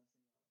much, but when I'm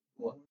back to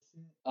what I'm saying,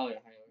 what? Oh yeah,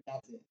 Halo.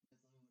 that's it.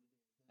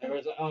 There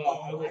was I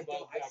was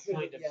above that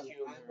kind of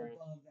humor. I'm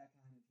above that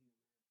kind of humor.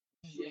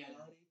 In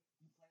reality,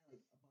 you play like a bunch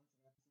of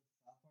episodes of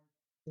South Park,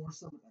 or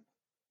something like.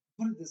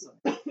 Put it this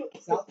way: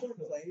 South Park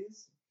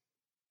plays.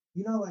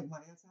 You know, like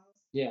my aunt's house.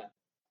 Yeah.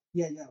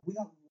 Yeah. We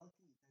got lucky that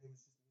it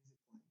was just music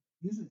playing.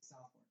 Usually it's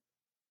South Park.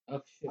 Oh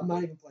shit. I'm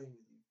not even playing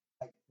with you.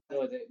 Like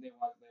no, they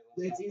want.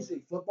 It's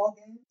usually football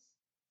games,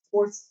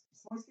 sports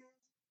games,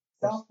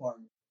 South Park,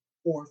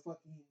 or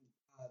fucking the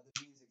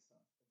music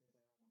stuff.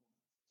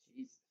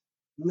 Jeez.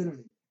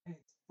 Literally, and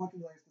it's fucking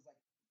hilarious because like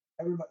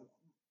everybody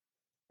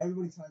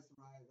tries to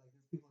ride. Like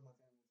there's people in my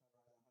family that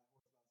try to ride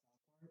a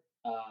high horse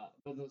about South Park.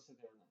 But they'll sit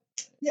there and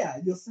yeah,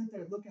 you'll sit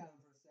there and look at them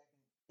for a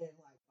second, and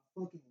like a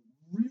fucking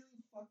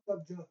really fucked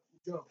up joke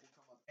will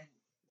come up, and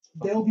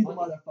they'll be the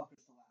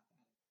motherfuckers to laugh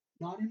at it.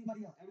 Not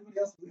anybody else. Everybody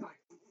else will be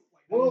like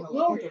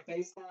put their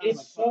face down. It's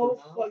like, so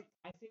like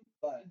I think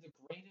but the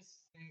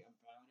greatest thing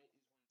about it is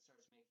when it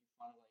starts making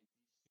fun of like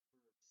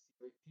these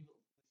super serious people,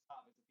 these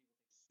topics that people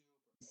take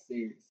super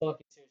serious.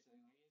 Fucking seriously.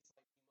 Like, it's like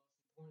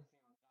the most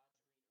important thing on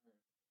God's green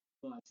earth.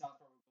 But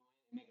South Park will go in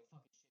and make a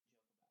fucking shit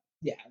joke about it.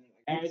 Yeah,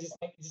 and I just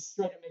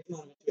straight up make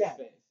fun of it to his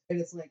face. And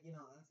it's like, you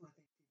know, that's what I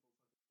think people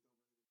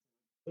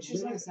fucking Which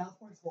is like South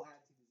Park's whole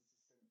attitude is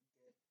just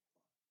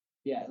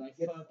yeah, like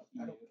fuck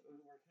you.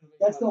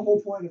 That's the whole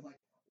point of like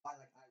why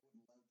like I would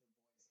love to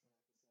voice an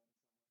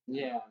episode.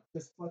 Yeah.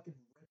 Just fucking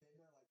rip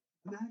into like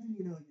imagine,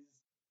 you know, you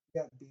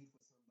got beef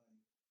with somebody.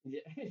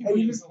 Yeah.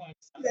 And you just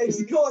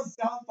go on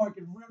South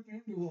Park and rip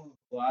into them.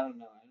 Well, I don't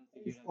know. I don't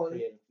think you have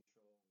creative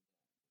control.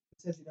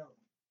 Who says you don't?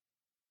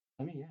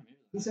 I mean, yeah,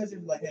 maybe. Who says you're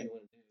like, hey,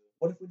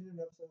 what if we did an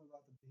episode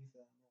about the beef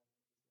that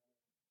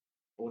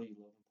I'm What are you,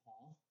 Logan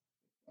Paul?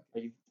 Are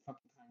you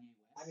fucking Kanye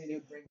West? I mean, it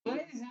would bring.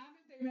 Why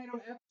haven't they made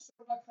an episode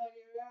about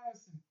Kanye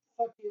West and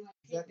fucking like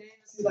Pete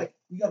Davidson? See, like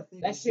you gotta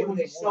think that shit would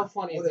be so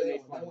funny if they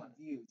made fun of it.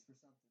 Views for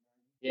something,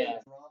 right?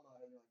 Yeah.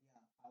 Drama, and you're like, yeah,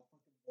 I'll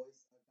fucking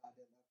voice a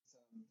goddamn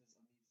episode of just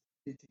me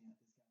bitching at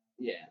this guy.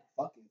 Yeah.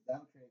 Fuck it,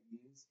 that would create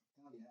views.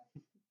 Hell yeah.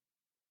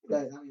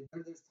 But I mean,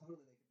 there's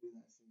totally they could do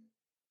that shit.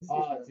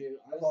 Oh, dude,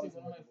 honestly,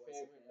 one of my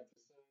favorite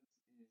episodes is the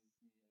favorite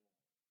group of it.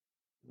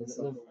 The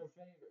whole Jersey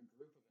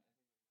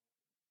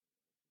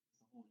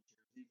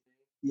thing.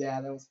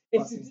 Yeah, that was.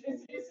 It's a Jersey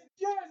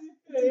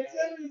thing. Like,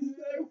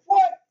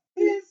 what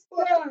is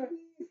that?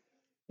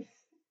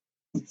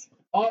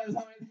 Oh, it's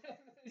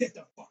Get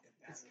the fucking.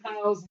 It's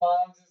Kyle's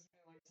mom just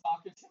like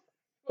talking to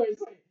her.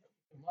 It's like,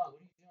 Mom, what are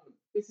you doing?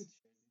 It's a Jersey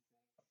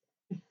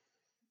thing.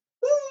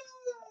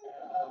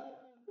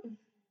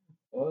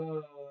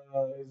 Oh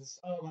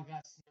my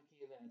God,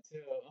 Snooki in that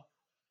too. Oh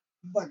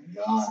my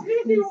God.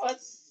 Snooki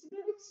wants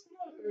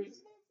Smothers.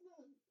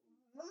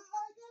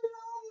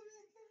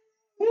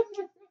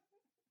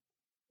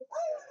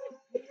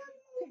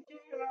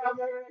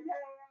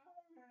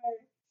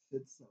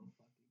 It's so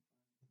fucking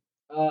funny.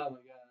 Oh my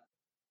God.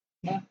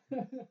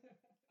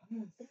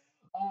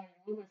 Oh,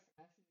 you know what my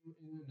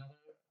actually another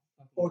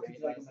fucking or could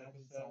you like great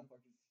imagine episode? South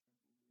Park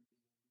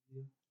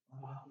just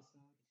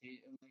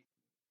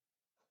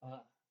on an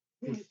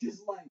episode?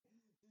 Just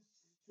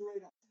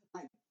straight up,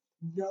 like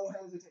no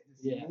hesitation,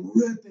 just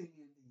ripping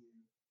into you.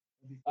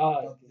 Dude,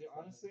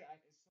 honestly, I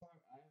have like one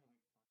of my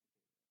favorite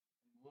episodes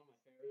is when they go to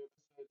turn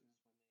for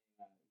money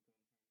back from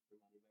Mel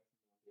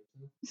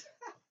Gibson.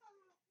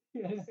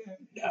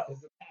 No.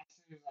 Because the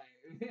passion is like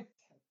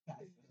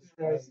just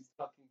really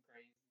fucking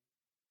crazy.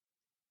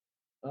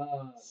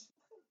 That's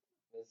great.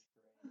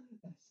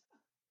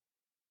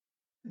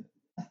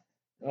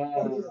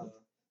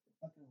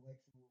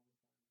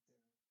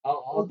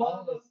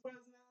 All those.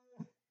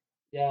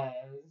 Yeah.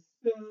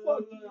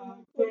 Fuck you.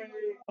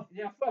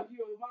 Yeah, fuck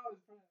you, Obama's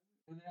president.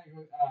 And then I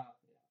go,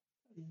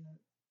 yeah.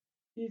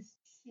 He's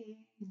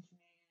changed, man.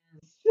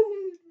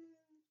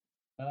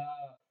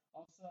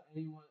 Also,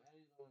 anyone,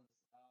 when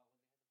they had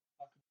the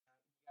fucking,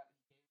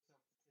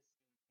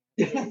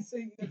 he gave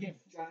himself He gave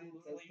giant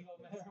legal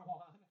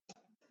marijuana.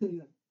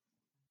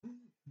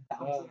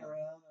 Bouncing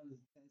around on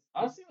his face.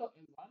 Honestly, a lot of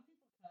people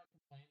kind of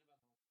complain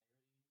about the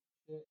hilarity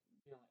shit.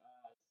 You know,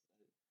 like,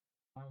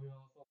 why are we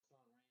all focused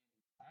on Randy?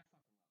 I fucking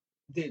love it.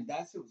 Dude,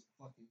 that shit was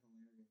fucking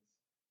hilarious.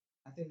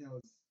 I think that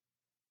was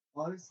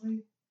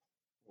honestly.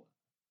 What?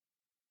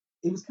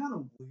 It was kind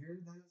of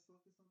weird that it was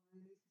focused on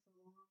Randy for so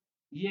long.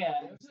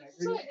 Yeah, it was like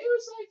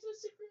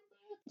just a group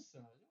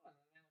episode.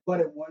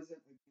 But it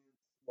wasn't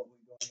against what was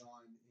going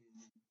on in the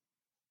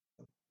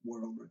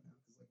world right now.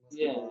 Like,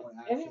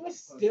 and it was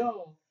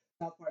still.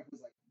 South Park was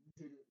like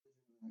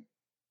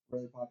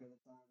really popular at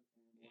the time, and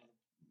one of the main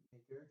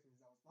characters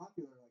that was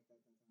popular like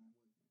that at the time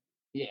was.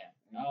 Yeah.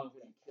 Oh,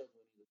 but he killed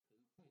Winnie the Pooh.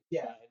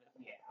 Yeah.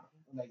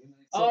 Like,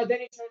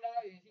 then he turned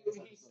out he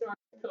started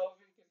coke.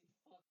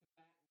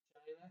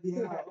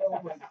 Yeah.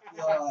 Oh my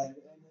god.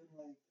 And then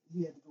like he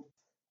had to go.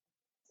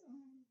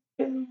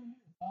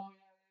 Oh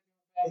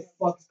yeah, They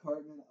fucked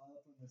Cartman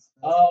up in the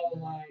special. oh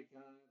my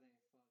god,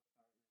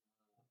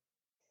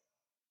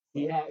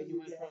 they fucked Cartman up. He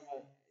went from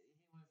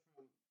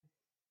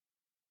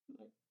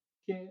like,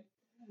 kid's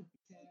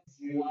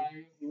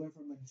wife. He went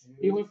from a Jew.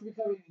 He went from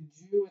becoming a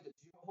Jew with a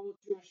whole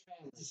Jewish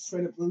family Just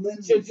straight up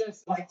literally, to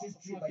just like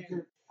just Jew, like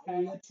your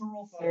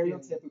literal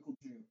stereotypical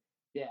Jew.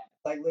 Yeah.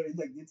 Like literally,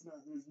 like it's not.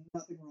 There's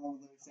nothing wrong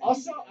with it.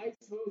 Also, I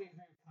totally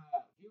agree with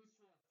Kyle. He was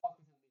trying to fuck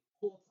with him the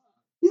whole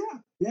time. Yeah,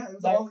 yeah. It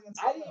was Like, all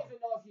against. I didn't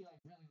even know if he like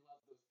really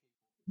loved those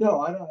people.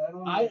 No, I don't. I'm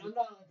not like 100%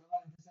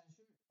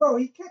 sure. Bro,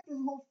 he kept his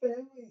whole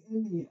family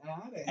in the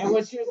attic. And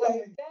when she was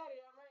like,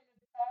 "Daddy, I'm right in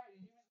the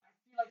attic," I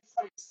feel like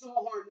trying so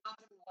hard not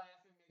to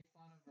laugh and make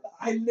fun of her.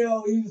 I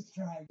know he was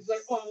trying. He's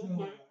like, "Oh so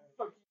my hard.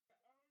 fucking."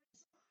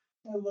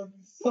 I love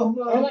you so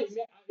much. Or like, it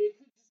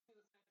could just be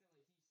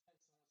the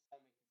fact that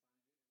like he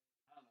spent so much time making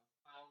fun of you. I don't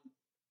know,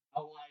 found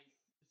a wife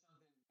or something,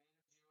 made him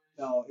Jewish.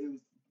 No, it was.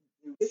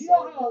 You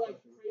know how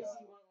like crazy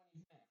he went when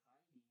he met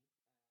Heidi?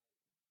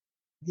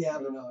 Yeah,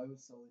 but no, it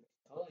was so.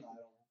 Totally.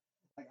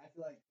 Like I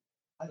feel like.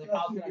 How he can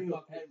I knew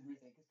fuck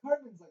everything? Because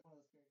Cartman's like one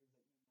of those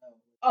characters that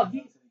you know. Oh, he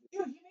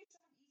made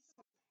someone eat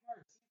some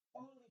carrots. He's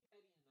totally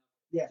petty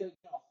enough. Yeah. To get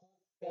a whole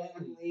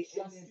family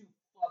just and to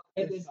fuck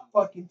and with then somebody.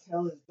 fucking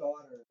tell his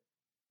daughter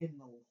in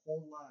the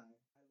whole line,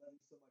 "I love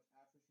you so much."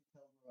 After she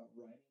tells him about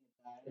writing a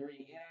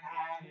diary.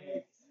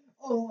 Yeah.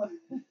 Oh,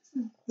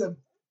 the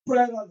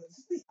bread on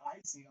just the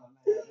icing on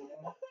that.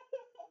 Man.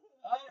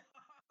 I was like,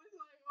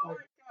 oh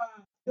my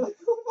god. Like,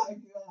 oh my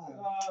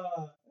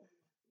god.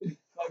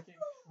 Fucking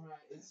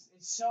Christ.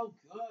 It's so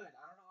good.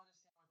 I don't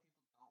understand why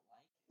people don't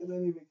like it. And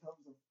then he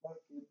becomes a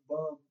fucking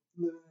bum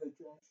living in a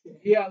trash can.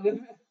 Yeah,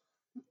 living.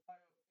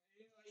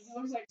 He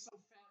looks like so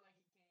fat, like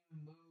he can't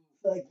even move.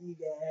 Fucky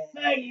guy.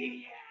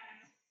 Fucky guy.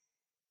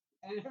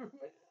 And everybody's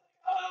like,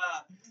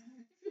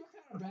 you feel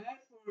kind of bad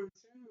for him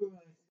too.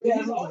 Like, yeah,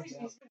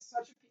 he's been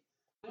such a.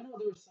 I know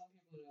there were some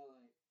people that are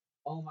like,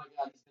 oh my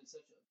god, he's been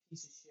such a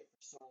piece of shit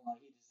for so long.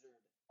 He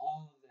deserved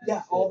all of that.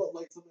 Yeah, shit. all the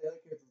like some of the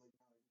other characters like,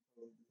 no, he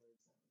totally deserves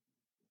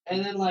that.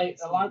 And then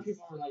like a lot of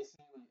people are like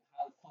saying like,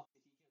 how the fuck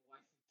did he get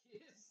wife and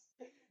kids?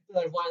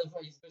 They're like, why the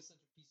fuck he's been such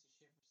a piece of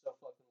shit for so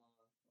fucking long?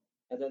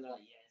 And then they're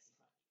like, yes, he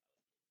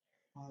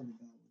finally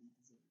got what he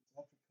deserves.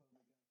 After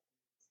COVID.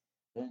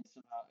 Then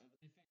somehow they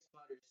fixed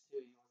Butters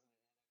too. He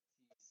wasn't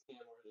an NFT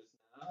scam artist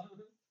now.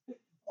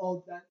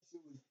 Oh, that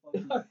shit was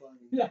fucking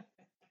funny. Yeah.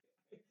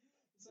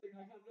 It's like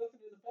I have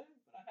nothing in the bank,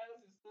 but I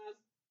have this nice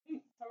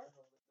pink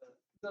turtle with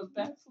those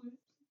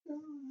backflips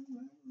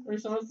or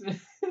something.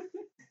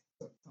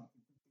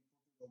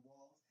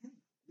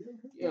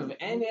 You have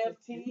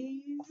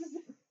NFTs?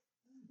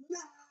 No,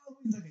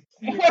 he's like a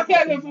kid.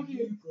 Yeah, the fucking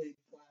Euclid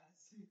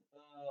class.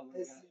 Oh my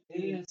god.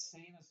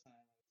 Insane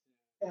asylum.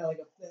 Yeah, like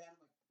a fan,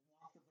 like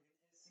walked up like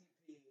an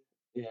SCP.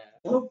 Yeah.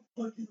 Don't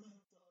fucking let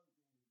him talk.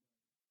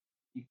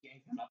 You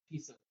gave him a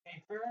piece of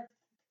paper?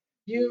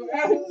 You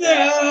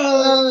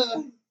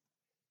no!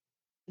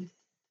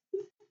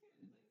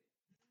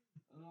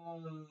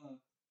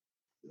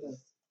 Yes,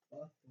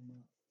 fuck them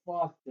up.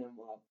 Fuck them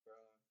up, bro.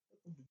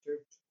 Fuck them to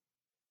church.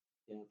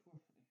 Yeah, poor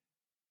thing.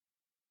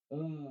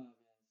 Oh man,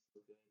 so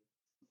good.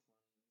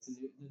 So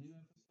funny. The new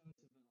episodes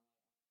have been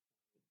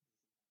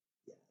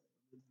Yeah,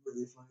 it's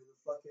really funny. The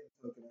fucking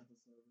token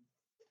episode.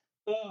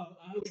 Oh,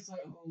 I was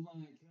like, oh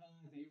my god,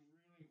 they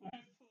really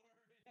went for it.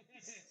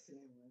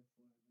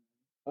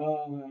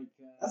 Oh my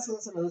god. That's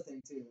another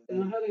thing too. You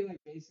know how they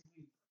like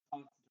basically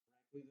talk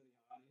directly to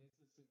the audience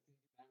and so think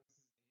that was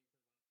his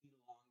name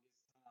for like the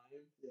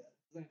longest time? Yeah.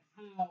 It's like,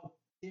 how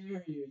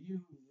dare you,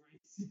 you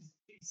racist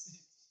piece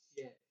of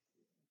shit.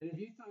 And if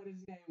you thought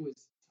his name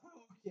was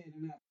Token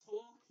and not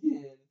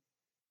Tolkien,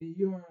 then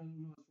you are the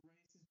most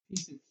racist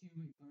piece of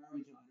human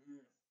garbage on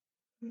earth.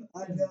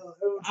 I know.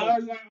 I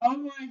was like, oh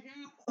my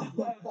god. Oh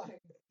my god.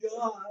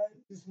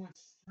 Just went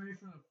straight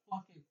for the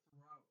fucking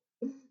throat.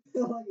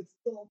 Like it's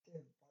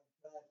Tolkien.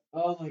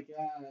 Oh my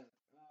god.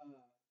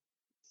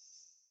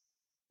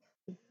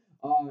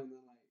 Oh, and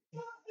then like.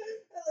 And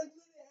like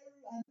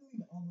I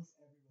believe almost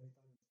everybody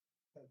thought it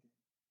was Token.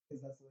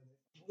 Because that's the way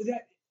they. Was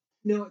that?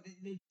 No, they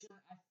yeah.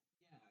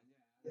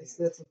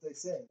 That's what they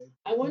say.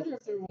 I wonder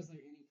if there was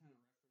like any kind of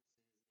reference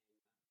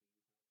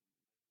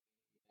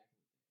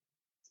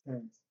to his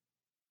name. Parents.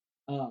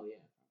 Oh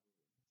yeah,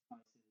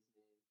 probably.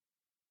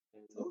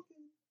 His name.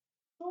 Token.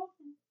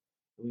 Token.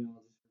 We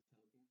all just were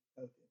Token.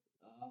 Okay.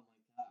 Oh my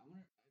god, I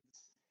wonder.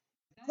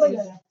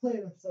 Play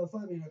an episode.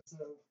 Find me an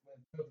episode when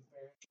Token's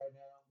parents right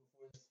now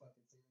before this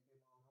fucking season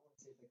came on. I want to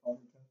see if they call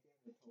him Token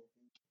or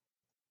Tolkien.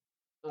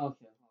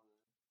 Okay, hold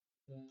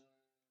on.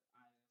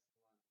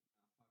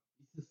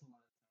 It's just a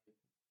lot of type.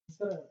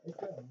 It's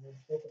got a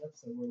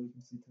episode where we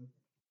can see Token.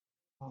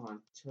 Hold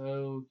on,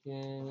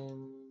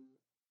 Token.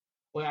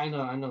 Wait, I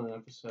know an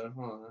episode.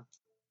 Hold on.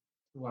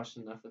 I watched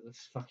enough of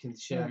this fucking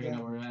shit. I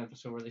know where an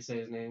episode where they say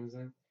his name is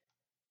in.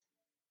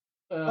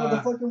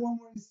 The fucking one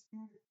where he's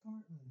scared of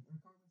Cartman.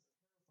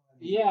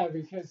 Yeah,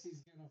 because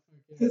he's gonna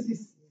fucking. Because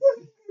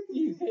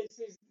You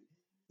basically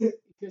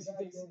because he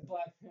thinks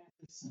Black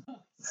Panther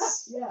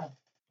sucks. Yeah.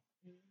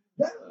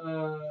 Where is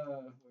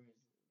it?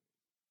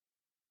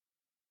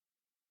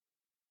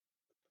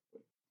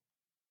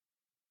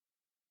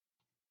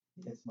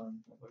 Yes,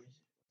 man. Where is it?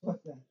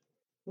 What's that?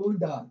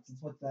 Boondocks. It's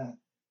what's that?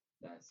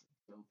 That's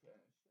a dope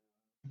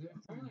ass.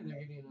 Apparently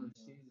they're getting another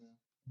season.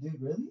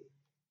 Dude, really?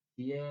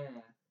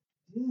 Yeah.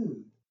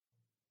 Dude.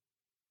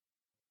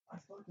 I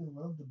fucking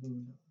love the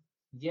Boondocks.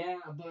 Yeah,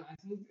 but I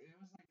think it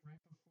was like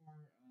right before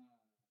he died.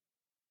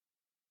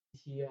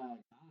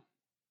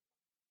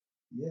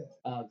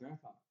 Yeah.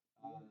 Grandpa.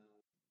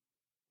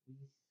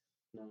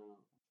 No,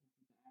 I can't think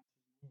of the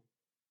actor's name.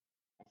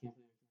 I can't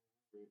believe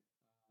I can't remember it.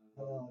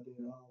 Oh, dude.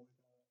 Oh, my God.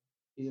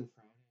 He's in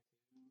Friday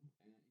too,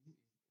 and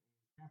he's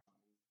grandpa.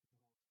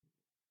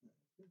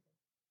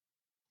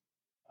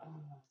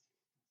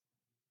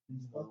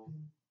 He's No.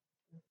 fucking.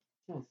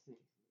 Trying to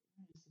think.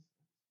 Where is this?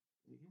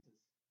 Let me get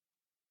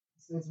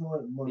this. It's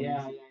more.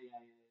 Yeah. recent.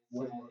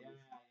 Way more recent.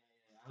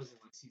 I was in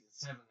like season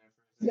 7 there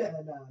for a second.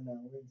 Yeah, no.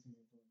 We're in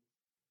season 4.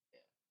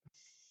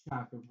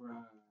 Shocker, bro.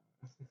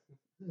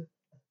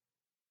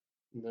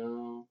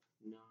 No.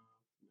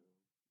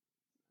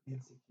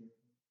 Insecurity.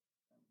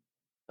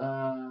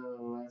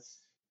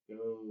 Let's go.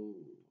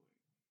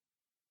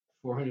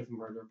 400 for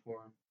murder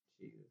porn.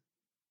 Jesus.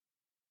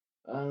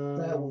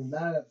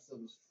 That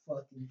episode was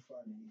fucking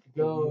funny.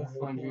 Go Murder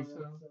find porn yourself.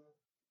 episode.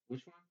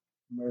 Which one?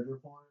 Murder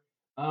porn.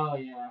 Oh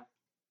yeah.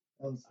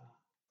 That was.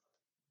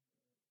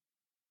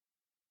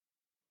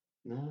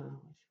 No. Which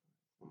one?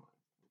 Come on.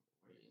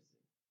 Where is it?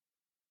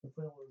 The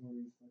film where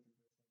he's fucking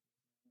dressed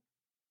up.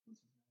 What's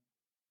his name?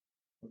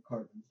 Or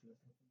Cartman's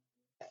dressed up.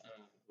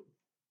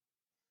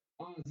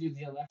 Oh, dude,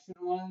 the election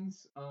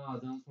ones. Oh,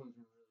 those ones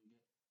were really good.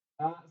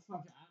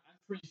 Fuck it. I'm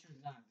pretty sure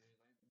not, dude.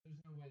 Like,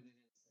 there's no way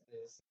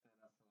they set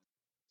that up for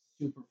like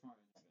super far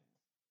in advance.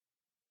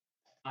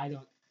 I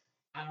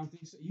don't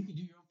think so. You can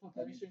do your own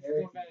fucking research.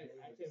 Go back.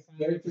 I can't find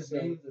Characters'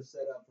 names are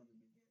set up from the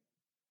beginning.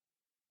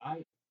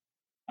 I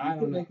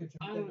don't know.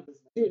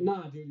 Dude, Name.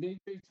 nah, dude. They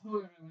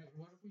totally like,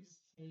 what if we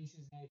just change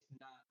his name to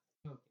not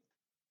Token?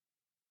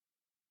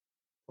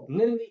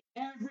 Literally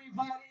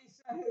everybody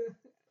said.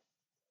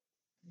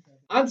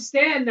 I'm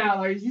Stan now.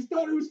 Like, you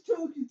thought it was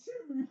Token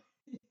too.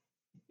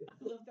 I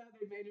love how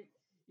they made it.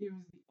 He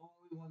was the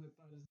only one that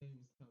thought his name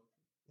was Token.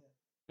 Yeah.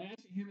 And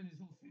actually, him and his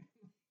whole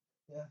family.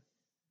 Yeah.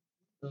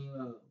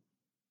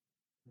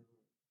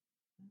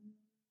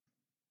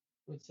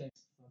 Let's check the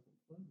fucking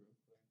plug real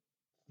quick.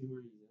 See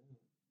where he's at.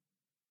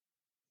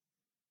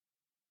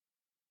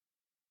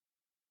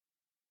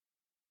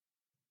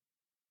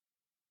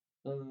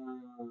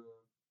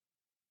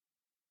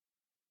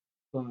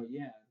 But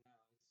yeah,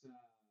 no,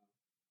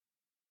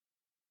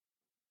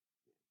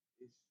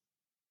 it's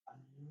I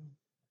don't know.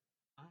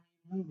 I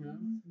don't even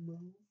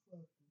know,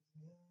 bro.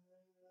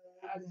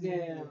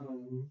 Goddamn.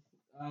 You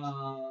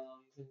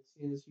been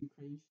seeing this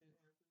Ukraine shit?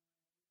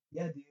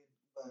 Yeah, dude.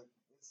 But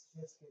it's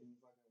just getting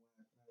fucking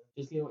whack, man.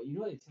 Just get what you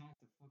know. They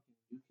attacked the fucking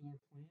nuclear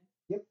plant.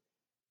 Yep.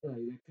 Yeah,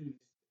 they could have.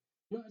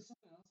 You know,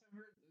 something else I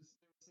heard. They were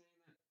saying that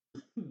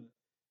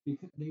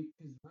because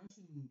Russian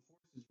forces went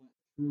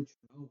through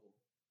Chernobyl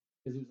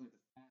because it was like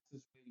the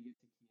fastest way to get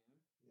to Kiev.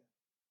 Yeah.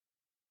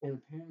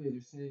 And apparently they're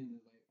saying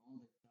that like all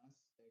the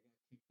dust that got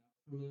kicked up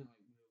from it,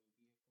 like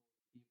vehicles,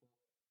 people,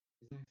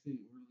 is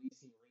actually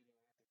releasing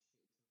radioactive shit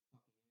into the fucking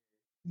air.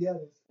 Yeah,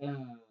 it is.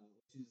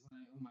 Which is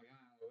like, oh my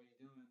god, what are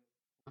you doing?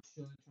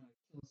 Russia trying to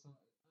kill us all.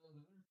 Oh,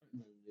 they're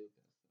threatening to nuke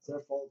us. It's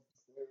their fault.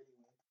 It's there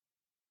anyway.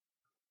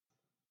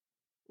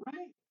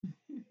 Right?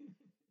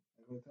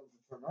 And when it comes to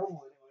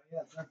Chernobyl, anyway,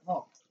 yeah, it's their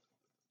fault.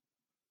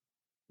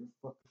 Their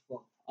fucking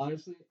fault.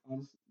 Honestly,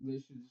 they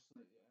should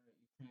just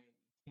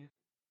like,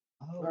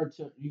 alright,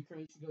 Ukraine, you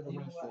can't. Ukraine should go to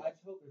Russia. I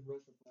just hope if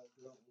Russia falls,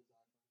 they don't lose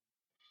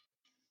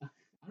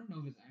I don't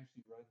know if it's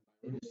actually run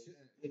by Russia.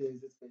 It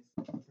is. It's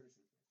basically. I'm pretty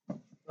sure.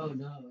 Oh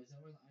no, is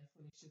that where the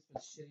iPhone shit's been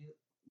shitty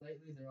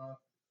lately? They're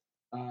all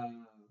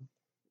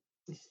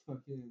this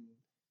fucking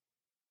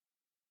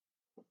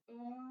they're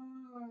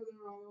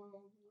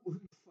all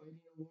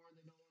fighting a war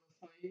they don't want to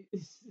fight.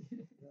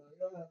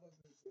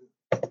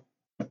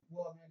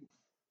 Well, I mean,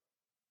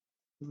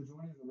 the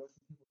majority of the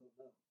Russian people don't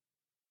know.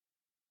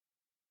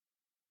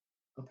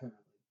 Apparently.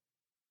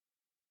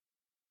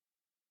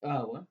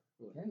 What?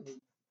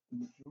 Apparently, the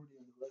majority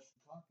of the Russian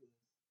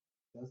populace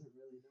doesn't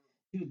really know.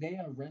 Dude, they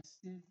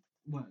arrested.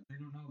 What? They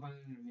don't know about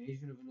an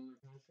invasion of another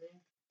country?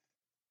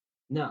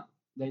 No,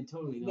 they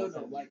totally know.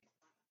 No, like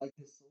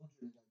this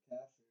soldier that got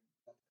captured,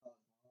 got to call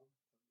his mom.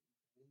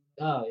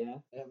 Oh yeah.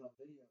 They have it on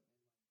video, and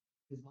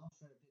his mom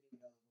straight up didn't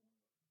even know the one.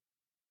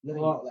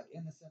 Literally, like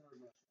in the center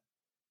of Russia.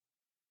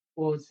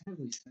 Well, it's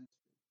heavily censored.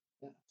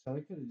 Yeah. So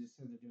they could have just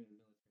said they're doing a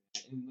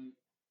military, and like,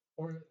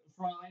 or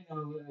for all I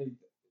know, like.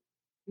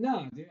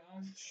 No, dude,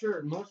 I'm sure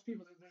most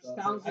people. There's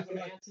thousands of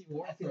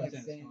anti-war I feel like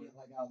protests. saying it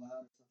like out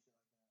loud or something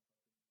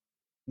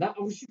like that.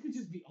 That she could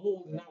just be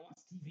old and not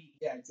watch TV.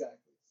 Yeah,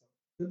 exactly. So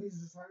could be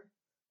just her,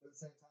 but at the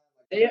same time,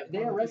 like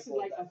they arrested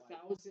like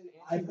 1,000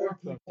 anti-war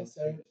protesters.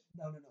 Say,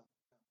 no.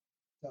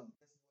 So this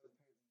is what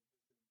apparently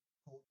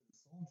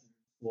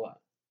What?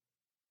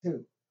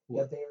 Two.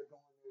 What? That they are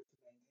going there to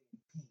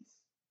maintain peace.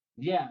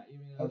 Yeah,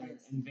 even though they're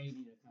Against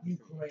invading a country.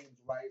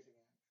 Ukraine's rising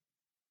action.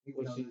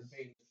 Even though they're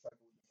invading the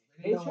struggle.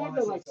 They tried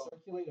to like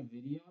circulate a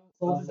video.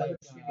 Soldiers end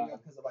up shooting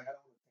up because of like I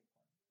don't want to take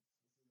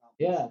part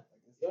in this. This is not yeah. bullshit.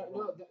 Like, Yeah,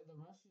 no, the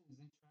Russians,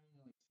 they trying to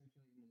like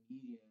circulate in the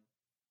media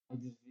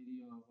like this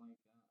video of like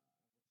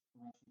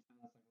Russian pilots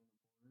like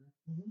on the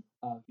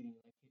border getting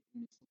like hit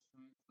missile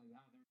strikes like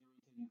that they're doing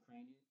to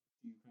Ukraine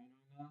right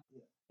now.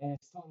 Yeah. And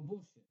it's total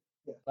bullshit.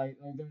 Yeah. Like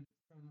they're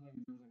trying to like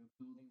there's like a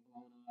building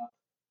blown up,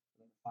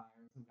 like a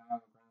fire, some guy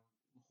on the ground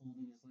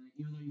holding his leg,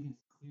 even though you can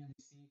clearly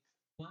see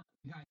one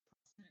guy's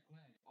prosthetic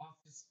leg off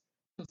his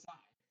the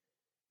side.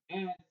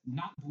 And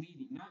not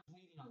bleeding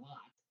a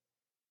lot.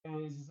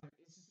 And it's just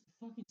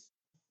fucking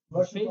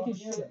Russian fake as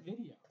propaganda. shit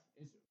video.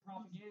 It's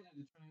propaganda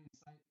to try and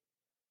incite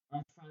or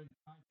try to get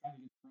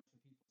the Russian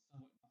people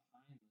somewhat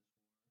behind this war.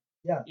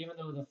 Yeah. Even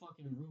though the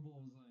fucking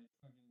ruble is like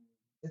fucking.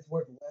 It's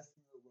worth less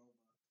than the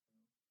Robux.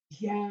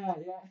 Yeah,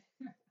 yeah.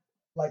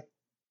 Like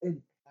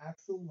in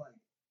actual like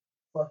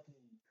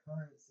fucking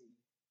currency,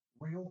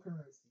 real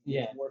currency.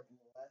 Yeah. It's worth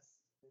less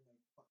than a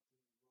fucking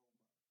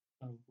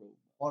Robux.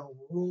 On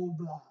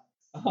Roblox.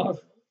 Oh.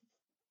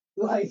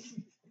 Like.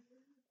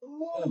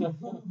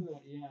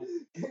 Yeah.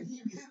 Can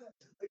you get it?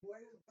 Like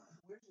where's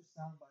your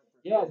soundbite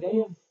for? Yeah, they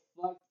have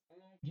fucked. And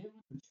I get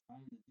what they're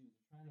trying to do.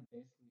 They're trying to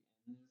basically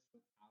end this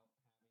without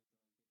having to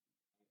like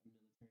get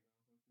like a military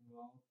conflict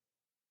involved.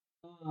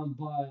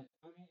 But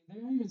I mean,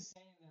 they're even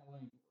saying that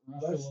like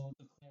Russia will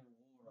declare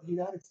war. The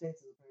United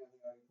States is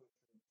apparently already put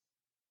troops.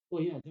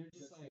 Well, yeah, they're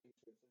just like.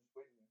 They're just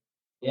waiting there.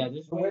 Yeah,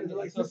 they're just waiting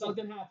until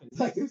something happens.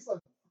 Like do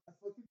something. I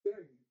fucking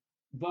dare you.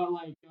 But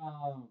like,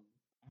 I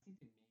think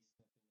they may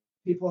step in.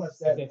 People have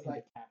said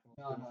like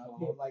no,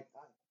 people like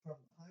from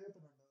high up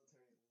in our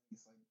military at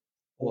least,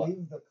 like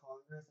leave the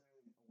Congress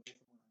and everything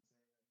away from what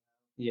I'm saying right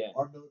now. Yeah.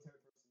 Our military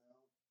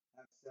personnel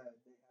have said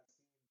they have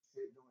seen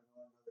shit going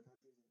on in other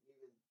countries, and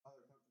even other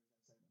countries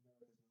have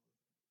said America's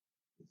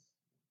military is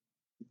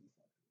to be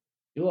fucked with.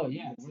 Well,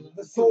 yeah,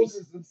 the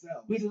soldiers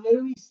themselves. We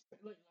literally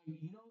like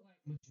you know like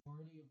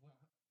majority of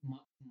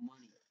what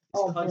money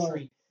this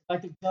country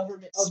like the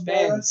government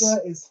spends.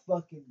 America is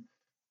fucking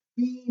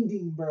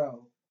fiending,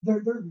 bro.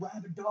 They're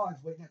rabid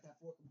dogs waiting at that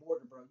fucking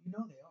border, bro. You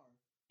know they are.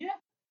 Yeah.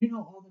 You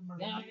know all the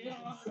Marines.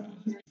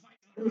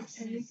 They're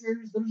tankers.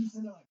 They're just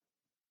in there like,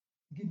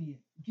 give me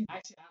it.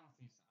 Actually, I don't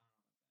think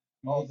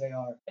so. Oh, they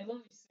are. They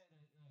literally said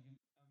that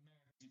America.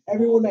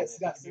 Everyone that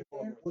got sent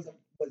there was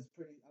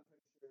pretty. I'm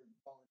pretty sure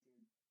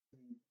volunteered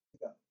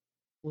to go.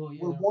 Well, yeah,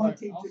 we're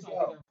wanting to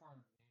go.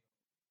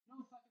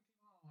 No fucking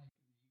people like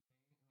the UK, like other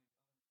countries in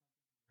Europe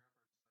are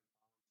just like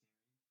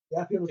volunteering.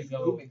 Yeah, people to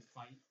go and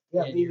fight.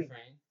 Yeah, in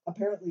Ukraine.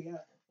 Apparently,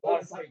 yeah.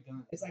 It's like,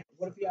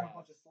 what if you have a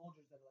bunch of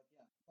soldiers that are like,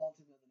 yeah,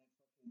 volunteer to the next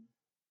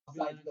fucking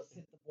side to go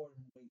sit at the border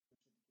and wait for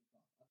shit to kick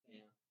off.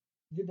 Okay. Yeah.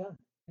 You're done.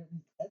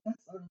 That's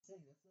what I'm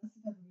saying. That's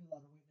the type of people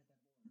that are waiting at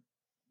that border.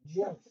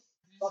 Yes.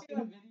 Did you see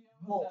that video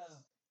of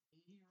the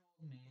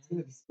 80-year-old man it's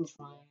gonna be spooky,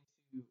 trying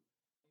to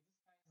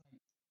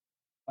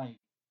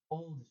like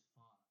old as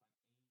fuck,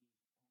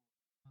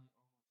 like 80,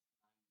 almost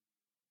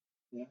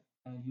 90. Yeah.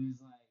 And he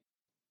was like,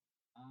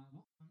 well, I'm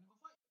gonna go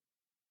fight.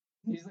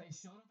 He's like,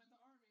 showed up at the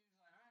army.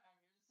 He's like, all right, I'm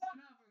here to sign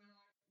up. And they're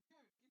like, dude,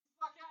 get the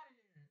fuck out of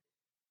here.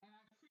 And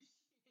I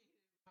appreciate it,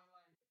 but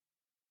like,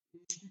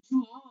 you're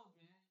too old,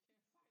 man.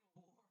 You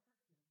can't fight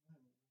a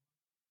war.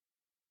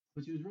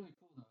 Which was really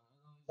cool though.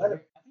 I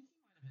think he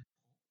might have been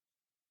Polish.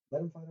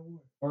 Let him fight a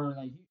war. Or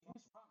like he was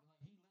probably like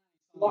he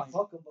literally. Well,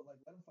 fuck him, but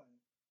like let him fight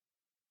him.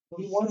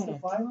 He wants to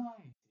fight. Dude,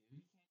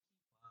 he can't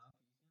keep up.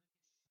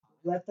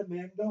 Let the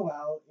man go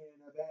out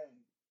in a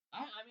bang.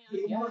 I mean,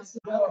 he wants to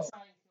go.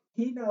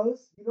 He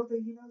knows. You don't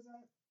think he knows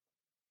that?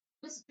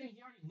 That's the thing.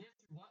 He already lived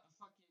through what a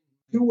fucking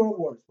 2 world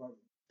wars,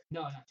 probably.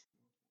 No, not 2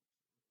 world wars.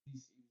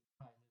 He's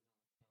probably lived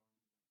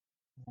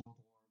on World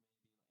War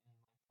maybe, and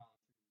like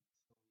probably through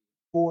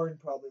Born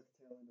probably at the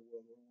tail end of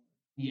World War I.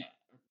 Yeah.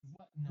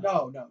 What?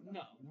 No.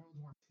 World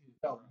War II.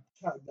 No.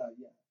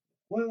 Yeah.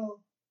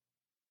 Well,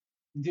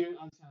 dude,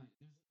 I'm telling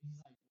you, he's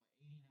like what,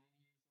 80,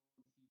 90 years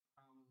old. He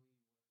probably was.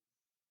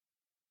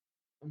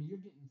 I mean, you're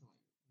getting to like.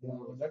 Yeah,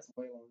 that's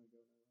way long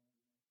ago now.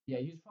 Yeah,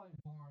 he was probably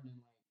born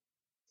in like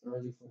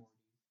early 40s.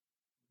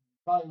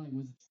 Probably like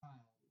was a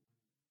child.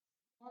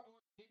 Or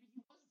maybe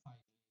he was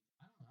fighting.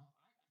 I don't know.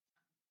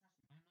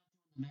 I'm not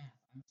doing the math.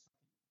 I'm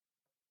sucking.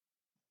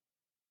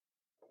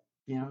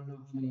 Yeah, I don't know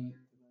how many. I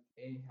don't know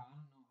how.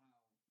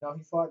 No,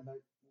 he fought in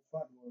World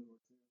War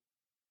II.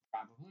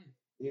 Probably.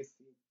 If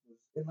he was,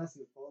 unless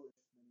he was Polish,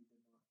 then he did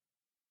not.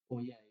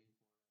 Well, yeah, he was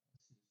born.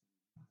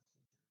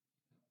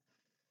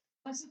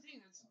 That's the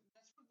thing. That's what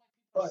like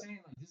people are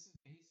saying. Like this is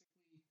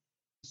basically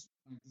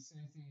like the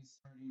same thing as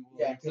starting World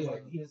War II. Yeah, because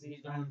like he's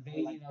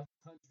invading a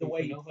country. The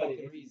way you put it,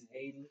 if he's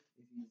 80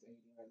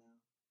 right now.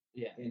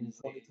 Yeah. In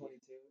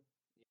 2022,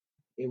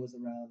 it was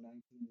around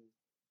 1940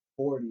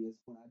 is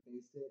when I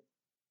based it.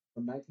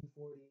 From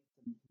 1940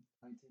 to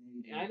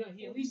 1980. Yeah, I know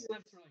he at least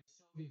lived through like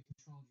Soviet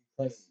controlled Ukraine.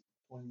 Plus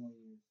 20 more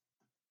years.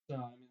 So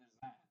I mean, there's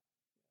that.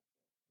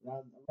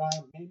 around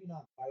maybe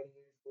not fighting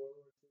age World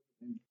War II, but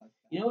maybe like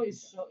You know,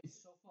 it's so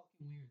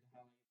fucking weird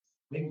how like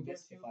maybe World War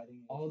gets to II, fighting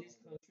age. all these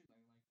countries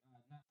not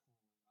Poland.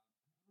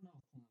 I don't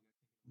know if Poland got taken over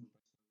by Soviet.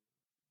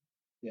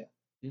 Yeah.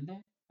 Did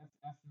they?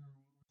 After World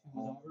War II was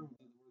over, were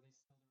they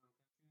still their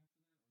own country after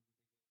that, or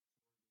did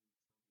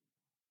they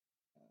get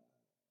absorbed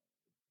into the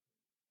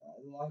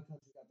Soviet? A lot of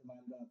countries got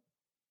divided up.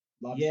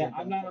 Yeah,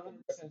 I'm not 100%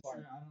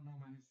 sure. I don't know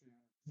my history.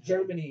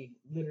 Germany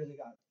literally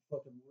got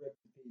fucking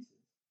ripped to pieces.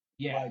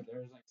 Yeah, like, there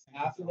was like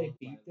after they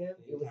beat them,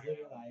 it was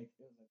literally like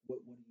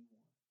what do you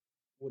want?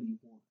 What do you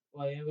want?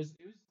 Well, it was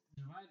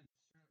divided.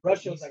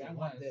 Russia was like, I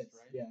want this.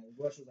 Right? Yeah,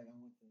 Russia was like, I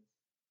want this.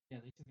 Yeah,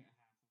 they took it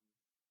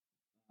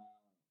half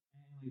of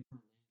and like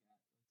Berlin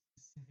got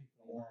specifically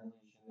Berlin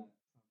got fucking divided up.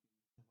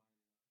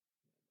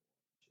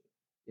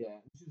 Yeah,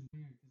 which is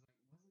weird because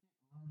like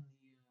wasn't it on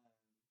the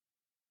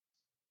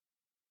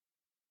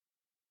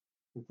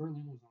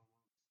Berlin was on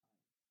one side,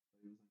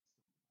 but it was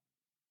like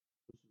still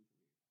divided, which was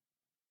weird.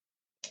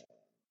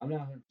 I'm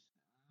not 100%.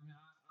 I mean,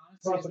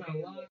 honestly, it's been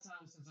a long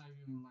time since I've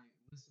even like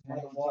listened to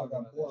anyone talk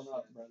about that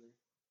shit. Brother.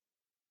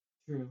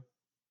 True. It's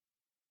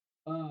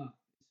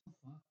so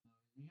fucked though.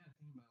 You gotta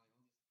think about like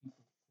all these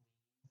people fleeing.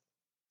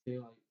 They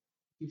like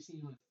keep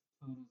seeing like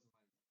photos of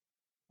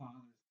like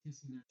fathers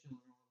kissing their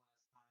children one last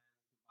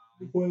time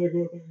goodbye. Before they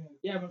go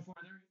there. Yeah, before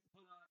they're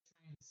put on a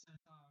train,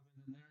 sent off,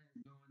 and then they're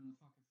going to the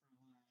fucking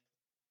front line.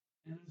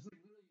 And there's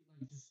like literally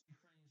like just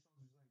Ukrainian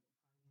soldiers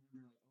like hiding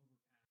under like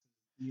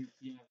overpasses. Yeah,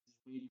 just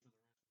waiting for the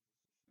Russians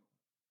to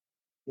show up.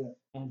 Yeah.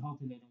 And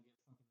hoping they don't get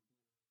fucking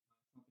obliterated by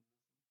fucking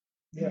missiles.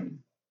 Yeah.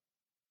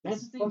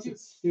 That's the thing too.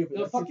 Stupid.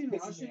 The fucking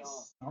Russians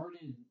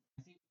started,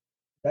 I think,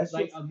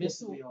 like a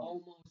missile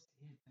almost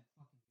hit that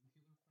fucking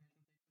nuclear plant that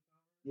they took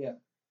over.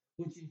 Yeah.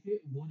 Which if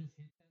it would have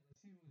hit that,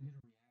 let's say it would have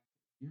hit a reactor,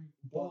 you're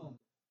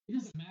bomb. It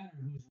doesn't matter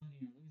who's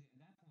winning or losing.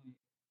 At that point,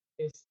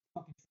 it's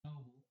fucking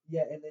Chernobyl.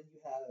 Yeah, and then you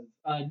have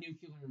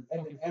nuclear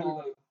fucking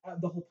everybody.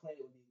 The whole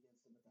planet would be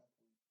against him at that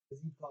point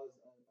because he'd cause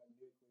a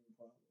nuclear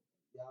problem.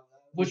 Yeah.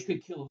 Which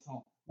could kill us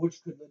all.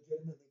 Which could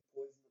legitimately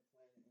poison the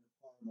planet and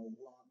harm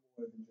a lot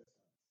more than just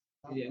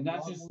us.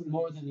 Not just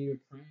more than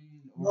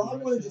Ukraine or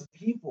not more than just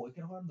people. It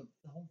can harm the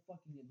whole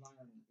fucking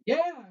environment.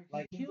 Yeah,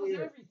 like kills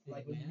everything.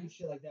 Like when you do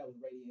shit like that with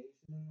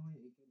radiation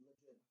anyway, it can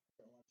legit.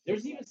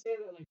 There's even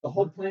saying that like the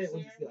whole planet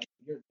would just be like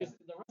the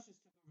Russians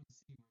took over the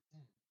city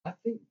we're in. I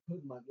think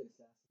Putin might get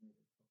assassinated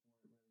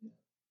before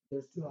it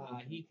There's two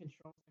options. He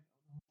controls like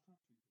the whole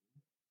country,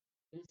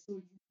 dude. And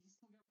so he still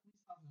got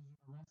police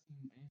officers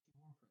arresting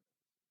anti-war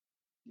protesters.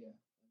 Yeah.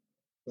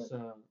 But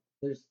so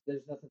there's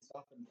nothing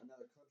stopping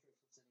another country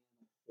from sending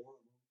in like 4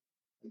 of them.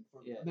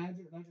 Yeah.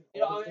 Imagine. I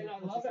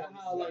love it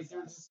how like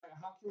they're just like,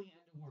 how can we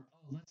end a war?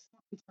 Oh, let's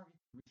fucking target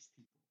the rich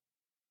people.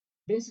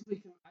 Basically,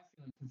 I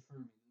feel like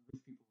confirming the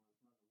rich people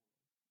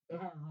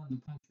run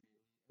the country,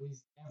 at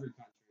least every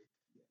country.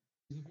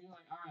 Because if you're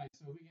like, all right,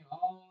 so we get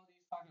all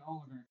these fucking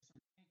oligarchs start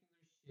taking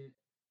their shit,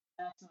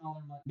 taxing all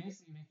their money,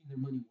 basically making their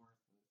money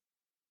worthless.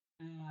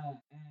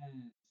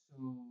 And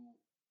so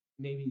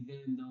maybe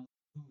then they'll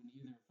Putin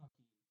either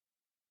fucking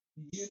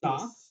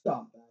stop,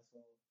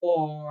 asshole.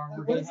 Or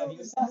we're gonna have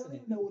you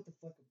assassinated. I don't even know what the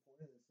fucking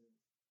point of this is.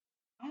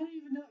 I don't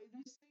even know.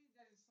 They say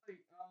that it's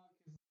like, because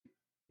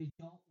they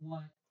don't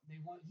want. He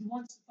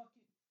wants to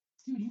fucking.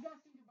 Dude, you gotta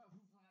think about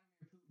who Vladimir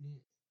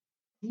Putin is.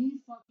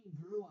 He fucking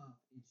grew up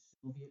in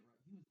Soviet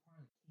Russia. He was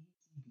part of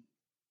KGB.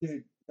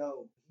 Dude,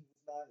 no, he was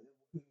not who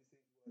you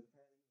think he was.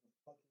 Apparently, he was a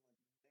fucking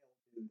like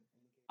male dude.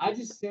 I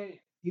just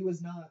say he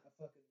was not a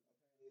fucking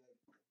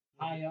apparently like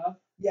high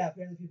up. Yeah,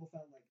 apparently people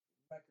found like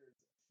records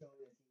showing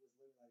that he was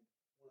literally like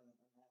one of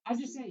the. I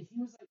just say he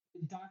was like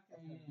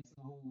indoctrinated into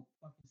the whole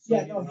fucking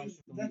Soviet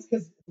Russia. That's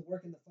because to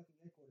work in the fucking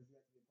headquarters, you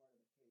have to be part of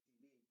the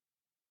KGB.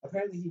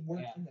 Apparently, he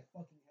worked in the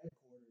fucking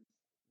headquarters.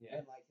 Yeah.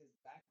 And like his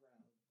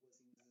background was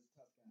he was this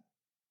tough guy.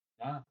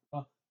 Yeah.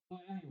 Well,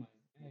 anyway,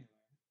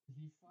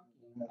 he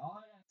fucking. All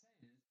I gotta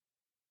say is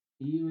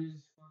he was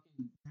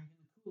fucking drinking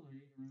the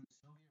Kool-Aid during the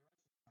Soviet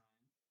Russia time.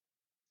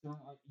 So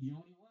you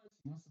know what he wants?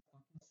 He wants the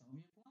fucking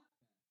Soviet bloc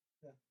back.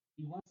 Yeah.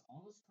 He wants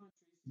all those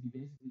countries to be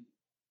basically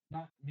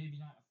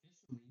maybe not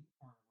officially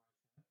part of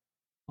Russia,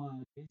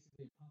 but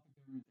basically a puppet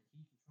government that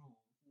he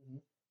controls.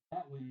 Mm-hmm.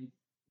 That way,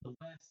 the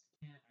West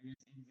can't, I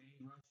guess, invade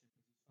Russia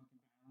because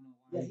he's fucking. I don't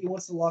know why. Yeah, he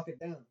wants to lock it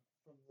down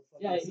from the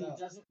fucking. Yeah, he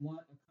doesn't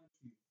want a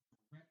country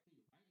directly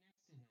right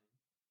next to him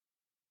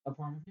a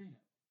part of NATO,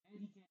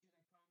 and he can't do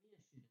that Crimea shit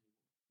anymore,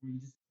 where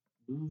he just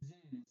moves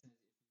in and says,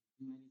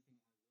 "If you do anything,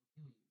 I will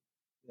kill you."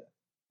 Yeah.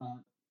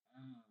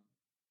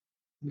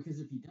 Because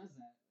if he does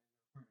that, and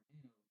they're part of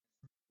NATO,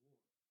 that's war.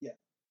 Yeah.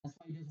 That's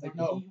why he doesn't. Like,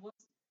 no. He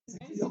wants.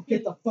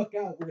 Get the fuck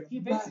out. He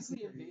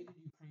basically invaded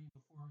Ukraine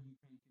before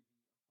Ukraine could be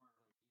a part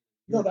of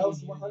like. No, that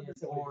was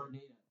 100% or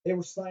NATO. They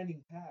were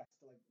signing pacts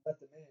to like let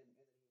them in, and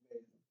then he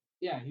invaded them.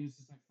 Yeah, he was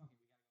just like, "Fuck it,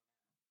 we gotta go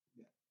now."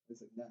 Yeah,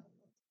 it's like now.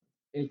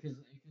 Because the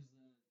United Nations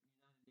would not say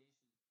that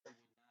they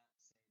were not allowed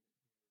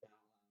to be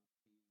part of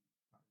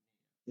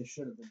NATO. They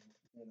should have been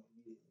NATO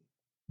immediately.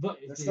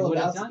 But if they would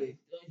have done it,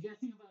 you gotta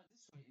think about it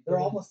this way. They're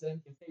almost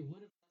in. If they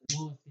would have,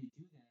 if they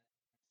do that,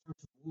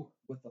 starts a war.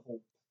 with the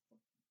whole.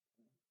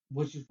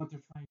 Which is what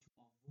they're trying to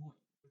avoid. Don't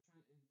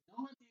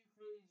let the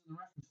Ukrainians and the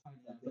Russians fight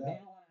it out, but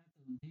they don't want to have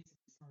to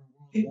basically start a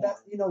world war.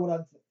 That's, you know what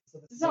I'm saying. So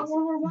this is how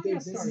World War One got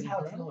This started, is how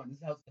bro. it's going. This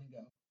is how it's going to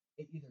go.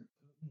 It either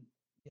Putin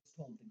gets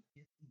told to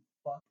get the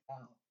fuck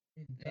out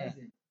and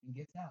doesn't and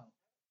gets out,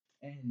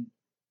 and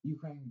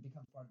Ukraine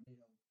becomes part of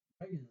NATO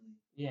regularly,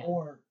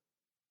 or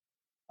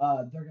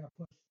they're going to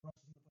push,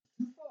 Russia's going to push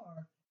too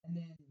far, and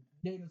then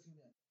NATO's going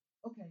to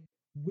okay,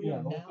 we're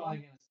now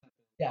probably gonna step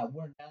in. yeah,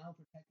 we're now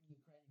protecting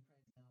Ukraine.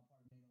 Ukraine's now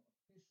part of NATO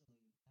officially.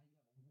 Now you have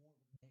a war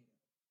with NATO.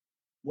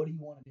 What do you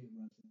want to do,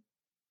 Russia?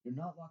 You're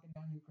not locking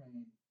down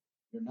Ukraine.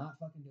 You're not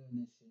fucking doing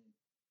this shit.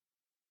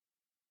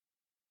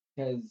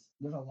 Because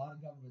there's a lot of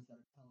governments that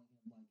are telling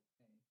him, like,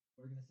 hey,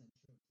 we're going to send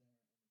troops there.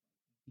 And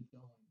if you keep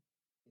going,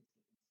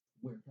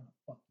 we're going to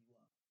fuck you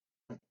up.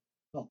 Like,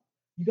 well,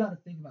 you got to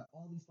think about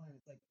all these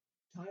planets. Like,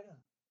 China,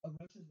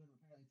 Russia's been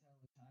apparently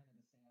telling China to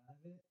stay out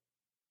of it.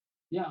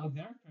 Yeah,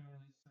 they're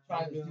apparently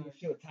trying to do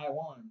shit with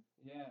Taiwan.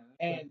 Yeah.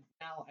 And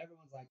now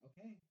everyone's like,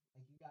 okay,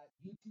 like you got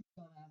YouTube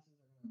dumbasses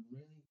are gonna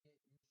really get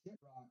your shit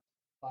rocked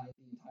by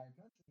the entire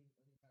country or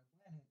the entire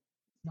planet.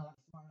 It's not a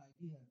smart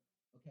idea.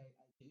 Okay,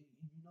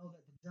 you know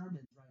that the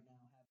Germans right now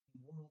have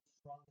the world's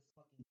strongest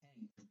fucking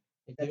tank.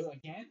 They do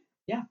again?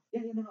 Yeah,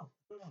 no.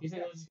 You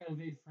said they're just gonna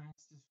invade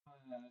France just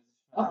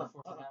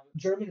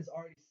Germany is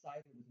already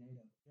sided with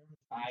NATO.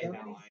 Germany's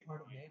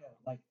part of know. NATO.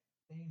 Like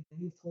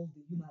they've told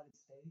the United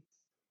States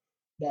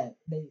that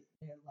they're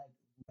like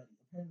ready.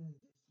 Apparently,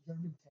 there's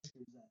German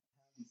tankers that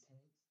have these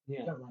tanks.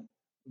 Yeah. They're like,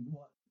 we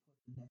want to put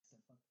the next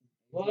to fucking.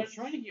 Well, they're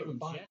trying to give them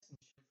jets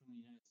and shit from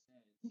the United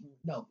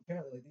States. No,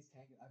 apparently, like these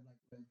tankers, I've like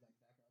read like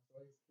background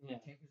stories. Yeah.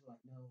 Tankers are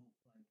like, no,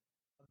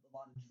 like a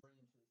lot of dreams for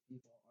these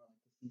people are like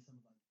to see some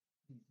of like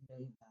these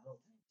main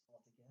battle tanks all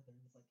together.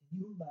 And it's like, can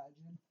you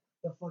imagine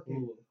the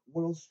fucking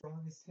world's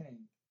strongest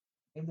tank,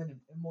 and then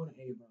an M1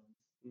 Abrams,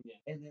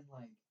 and then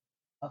like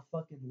a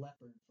fucking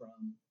Leopard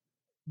from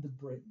the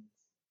Britons.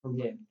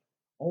 Yeah.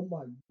 Oh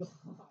my god,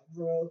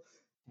 bro.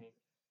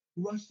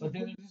 Russia. But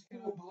then they're just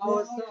gonna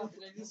blow us up.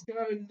 They're just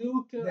gonna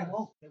nuke us. They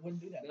won't. They wouldn't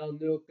do that. They'll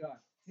nuke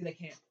us. See, they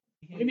can't.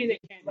 What do you mean they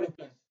can't nuke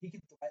us? He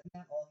can threaten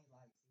that all he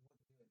likes. He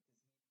wouldn't do it.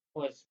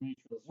 Well, it's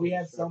mutual. We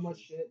have so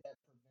much shit that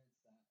prevents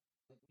that.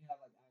 Like we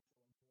have like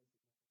actual.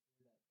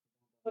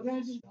 But then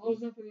it just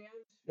blows up in the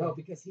atmosphere. No,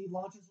 because he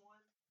launches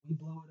one, we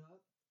blow it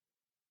up.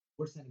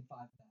 We're sending 5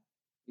 back.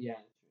 Yeah.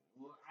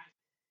 Well,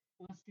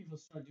 once people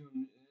start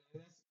doing this,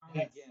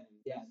 Armageddon.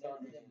 Yeah, then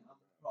I'm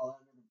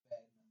crawling under the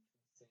bed and I'm just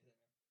gonna sit there.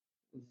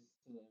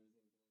 Until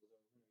everything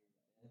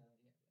blows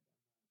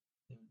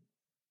over.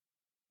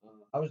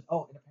 I was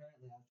and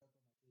apparently I was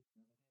talking with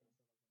my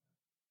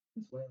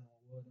teacher and I was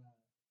like, hey, this way,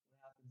 what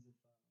happens if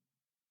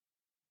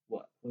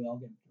what? We all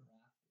get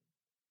drafted?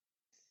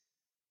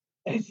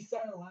 And she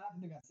started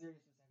laughing and got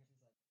serious for a second.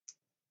 She's like,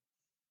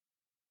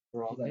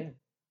 we're all dead.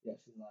 Yeah,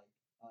 she's like,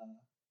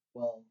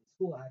 well, the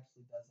school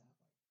actually does have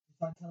like. She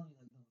started telling me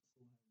like, no, the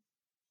school has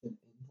shit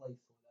in place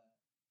for that,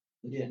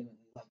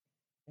 legitimately. Like,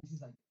 and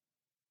she's like,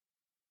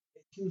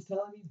 she was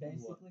telling me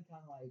basically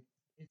kind of like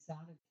it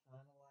sounded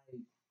kind of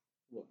like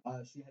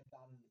she had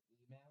gotten an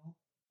email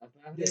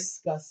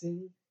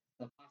discussing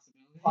the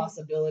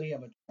possibility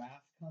of a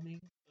draft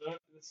coming.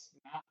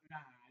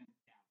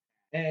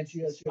 And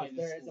she goes,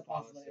 there is a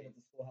possibility that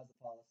the school has a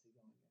policy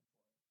going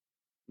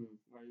in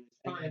for it.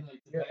 And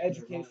like your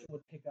education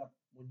would pick up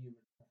when you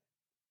return.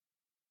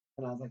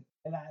 And I was like,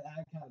 and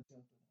I kind of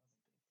joked with it.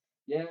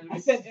 Yeah. I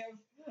said if you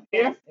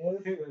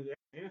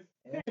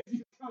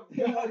come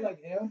back. I was like,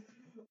 if.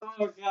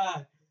 Oh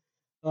God.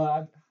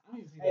 I don't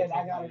even think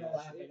I got her to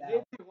laugh at that. They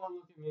take one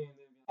look at me and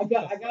then I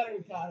got her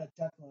to kind of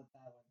chuckle at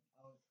that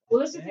one. Well,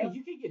 that's the thing.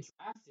 You could get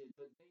drafted,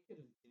 but they could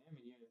examine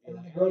you and be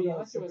like, the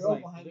girl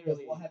behind me goes,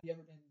 well, have you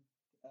ever been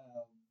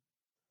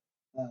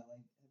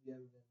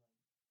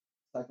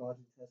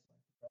psychologically tested by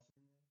a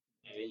professor?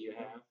 Yeah, you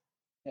have.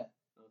 Yeah.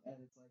 Okay.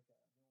 And it's like, I'm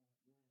like,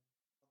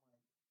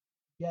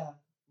 yeah,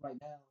 right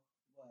now.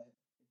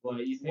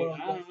 What you think? I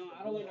don't know.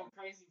 I don't want no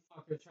crazy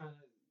fucker trying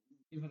to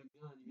give it a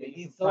gun. You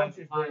need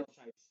soldiers.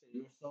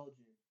 You're a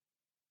soldier.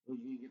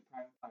 Well, you get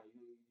private fire.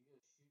 You're gonna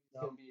shoot. It's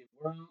gonna be a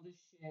world of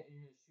shit, and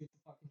you're gonna shoot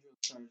the fucking drill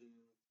sergeant in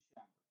the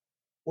shower.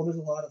 Well, there's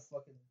a lot of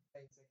fucking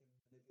things that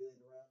can manipulate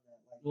around that.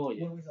 Like,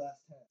 when was your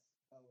last test?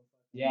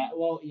 Yeah.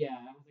 Well,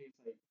 yeah. I don't think it's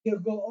like. Here,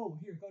 go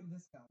to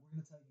this guy. We're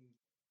gonna tell you.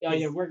 Oh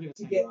yeah, we're gonna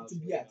to be able to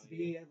get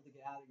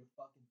out of your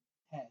fucking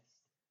test.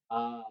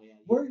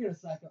 Yeah. We're gonna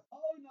psych up.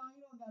 Oh no,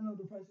 you don't got no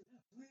depression.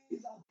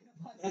 Please, I'll get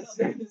myself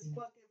in this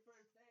fucking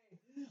first day.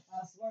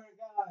 I swear to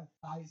God.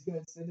 He's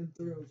good. Send him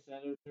through.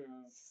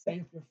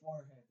 Stamp your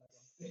forehead like a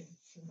bitch.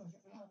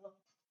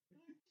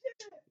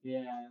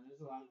 Yeah, there's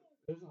a lot of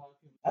people.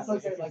 That's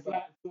like saying like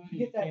you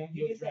get that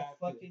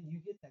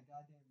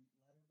goddamn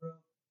letter, bro.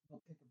 Go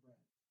pick a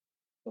brand.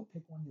 Go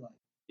pick one you like.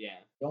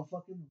 Yeah. Don't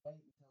fucking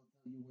wait until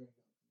you where to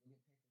go.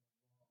 You'll get picked in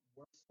the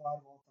worst spot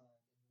of all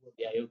time.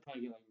 Yeah, you'll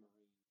probably get like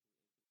Marine.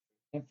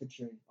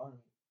 Infantry,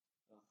 Army.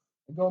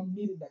 And go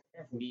meet in that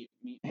airport. Meat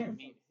maker.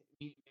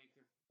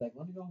 Like,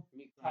 let me go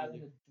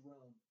pilot a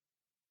drone.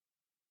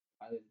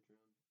 pilot a drone.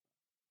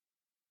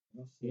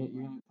 No You're, shit,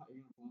 you're man. gonna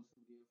you're gonna blow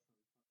somebody up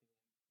from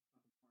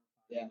fucking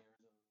Yeah. in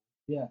Arizona.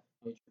 Yeah.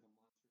 Or you try to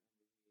monster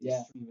energy. Yeah.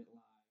 Stream it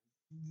live.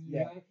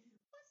 Yeah. Like,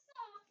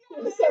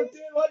 What's up,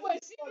 dude? What what,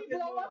 the see fuck me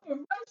is blow it? up in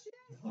Russia?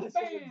 What's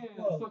Bam!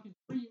 whoa. Fucking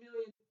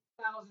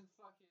 3,000,000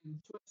 fucking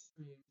Twitch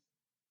streams.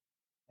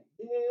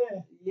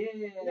 Yeah.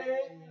 Yeah.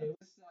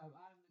 What's up?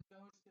 I'm the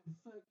ghost of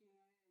fucking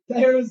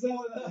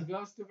Arizona. the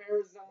ghost of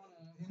Arizona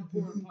in a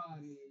porta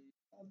potty.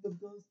 I'm the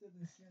ghost of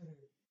the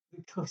shitter. The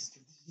ghost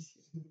of the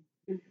shit.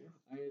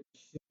 I am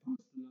shit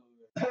post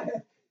lower.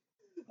 That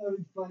would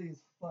be funny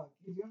as fuck.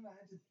 Can you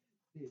imagine?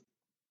 Dude,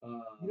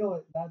 you know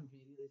what that would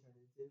immediately turn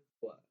into?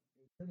 What?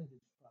 It would turn into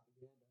just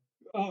propaganda.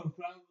 Oh,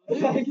 probably.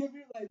 Like, if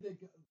you're like, the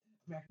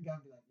American guy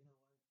would be like, you know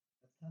what?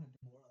 That's kind of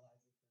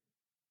demoralizing.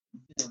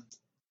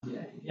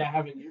 Yeah,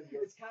 having your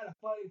It's kind of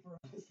funny for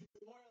us. It's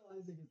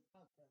demoralizing as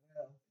fuck for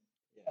them.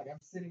 yeah. Like,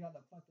 I'm sitting on the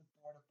fucking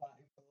porta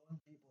potty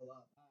blowing people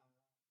up.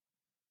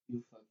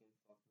 You fucking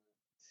fuck up.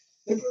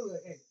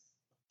 Like, hey,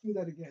 do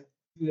that again.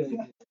 Do that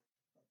again.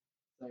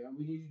 It's like,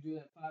 we need you to do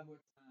that 5 more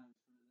times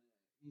for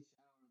each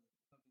hour of the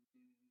fucking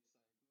news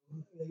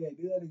cycle. Yeah,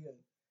 do that again.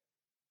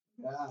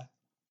 Ah,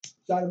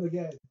 shot him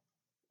again.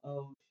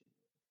 Oh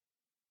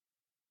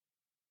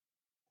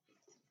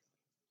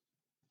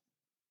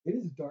shit. It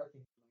is dark in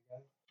here, my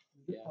guy.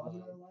 Does your Yeah,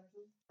 closet have a light?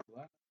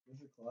 What? Does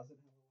your closet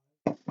have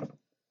a light?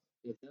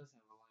 It does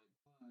have a light,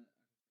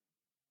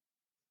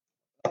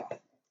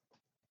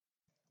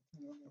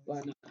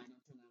 but no, I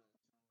don't turn that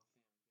on.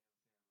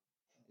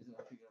 Is it?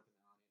 I'll pick it up in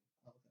the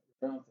audio.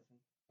 Turn off the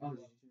thing. Oh,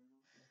 did you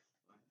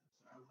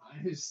turn it off?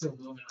 I was still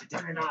moving. Like,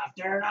 turn it off.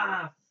 Turn it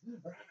off.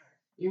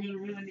 You're gonna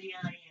ruin the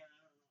audio.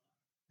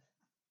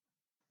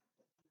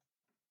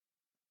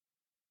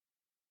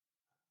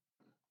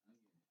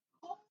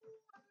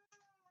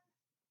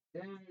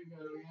 There we go.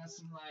 We got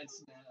some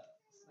lights now.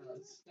 So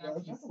it's Yeah,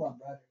 that's a lot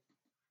brighter.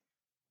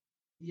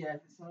 Yeah,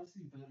 it's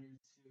honestly better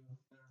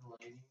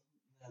lighting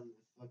than the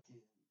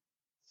fucking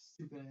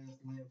stupid ass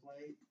lamp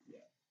light. Yeah.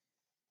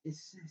 It's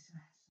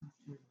softer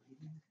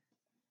lighting.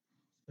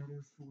 It's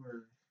better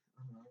for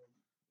I don't know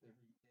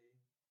everyday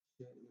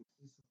shit. It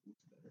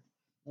looks better.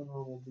 The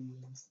normal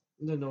beans.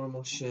 The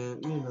normal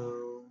shit,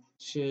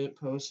 shit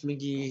post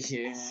McGee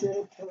here.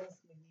 Shit, post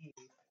McGee.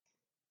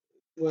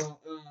 Well,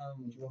 Do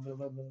you want me to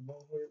let them know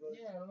for you,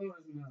 buddy? yeah, let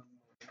us know.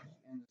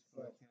 And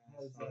this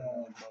How's,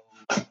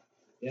 podcast.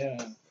 yeah.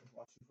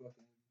 Watch you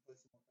fucking play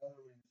some more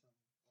Elden Ring or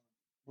something.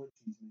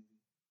 Munchies, maybe.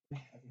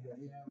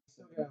 Yeah, we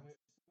still got wait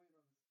on this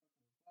fucking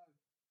plug.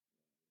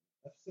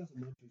 Episodes of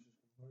Munchies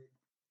just recorded.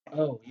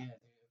 Oh yeah,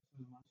 dude.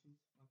 Episode of Munchies.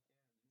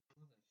 Fuck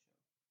yeah, dude. I love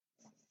that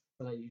show.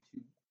 For that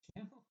YouTube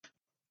channel.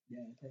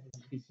 Yeah,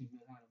 Teach you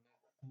how to make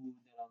food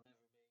that I'll never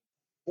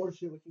make. or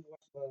shit, we can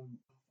watch. I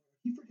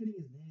keep forgetting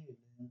his name,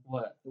 man.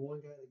 What? The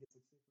one guy that gets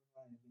like super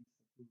high and makes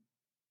the food.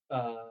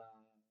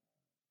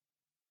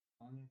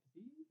 Bon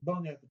Appetit?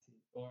 Bon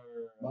Appetit. Or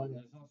Bon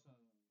there's Appetit. also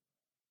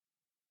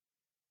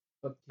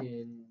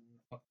fucking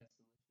Fuck That's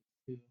Delicious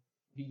too.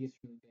 He gets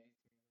really big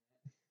through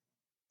that.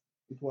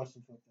 We can watch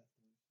some Fuck That's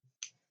Delicious.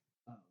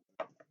 Oh,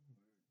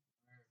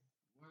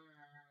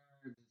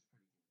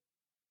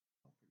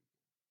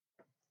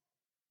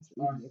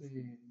 word. It's pretty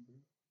good.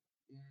 Honestly,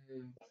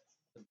 yeah,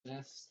 the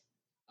best.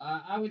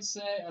 I would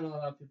say, I know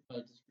a lot of people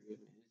might disagree with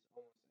me. It's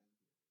almost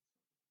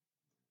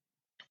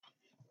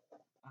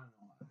I don't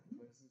know why, but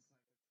it's just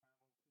like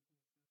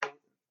a travel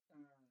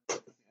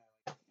cooking show,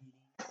 like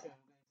eating show,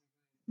 basically.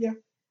 Yeah.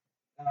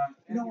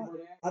 You know what?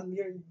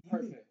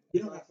 Perfect. You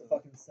don't have to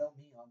fucking sell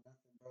me on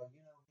nothing, bro.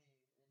 You know me.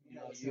 You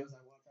know the shows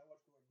I watch. I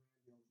watch Gordon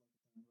Ramsay all the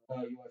time, bro.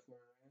 Oh, you watch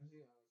Gordon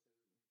Ramsay?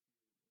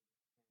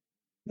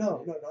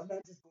 No, I'm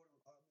not just Gordon.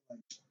 Like,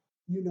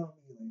 you know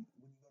me. Like,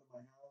 when you go to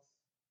my house,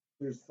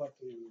 there's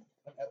fucking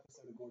an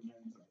episode of Gordon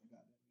Ramsay.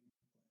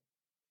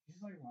 You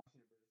just like watching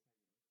it,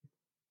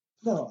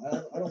 No,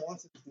 I don't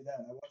watch it to do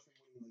that. I watch it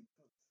when he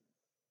like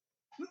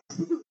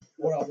cooks.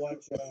 Or I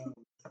watch.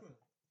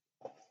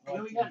 You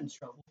know, he got in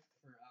trouble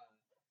for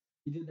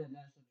he did that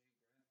National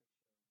Geographic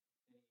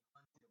show and he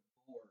hunted a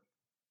boar,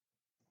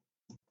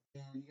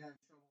 and he got in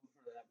trouble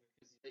for that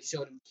because they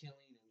showed him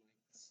killing and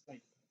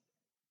like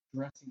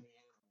dressing the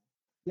animal.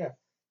 Yeah.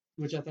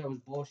 Which I thought was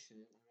bullshit.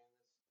 I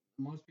mean,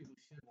 most people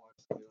should watch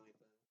something like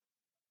that.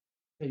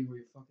 Tell you where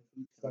your fucking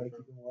food comes from.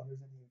 Keeping waters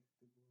in here.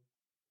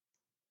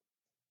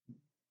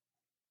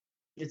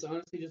 It's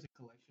honestly just a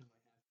collection of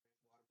like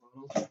half-drink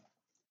water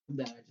bottles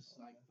that I just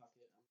like. Fuck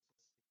it, I'm just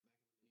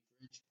gonna stick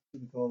back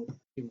in the mini fridge.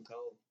 Keep them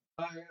cold.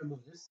 Oh, I gotta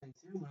move this thing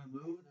too when I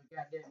move the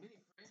goddamn mini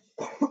fridge.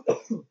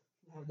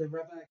 Have them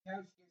right by the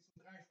couch, get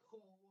some nice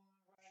cold water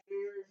right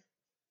there.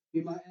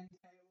 Be my end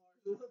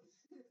table.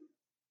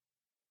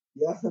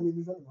 Yeah, I mean,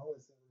 there's nothing wrong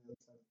with sitting on the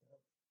other side of the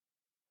couch.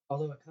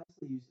 Although I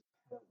constantly use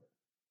power.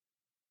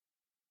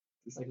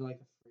 It's like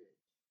a fridge.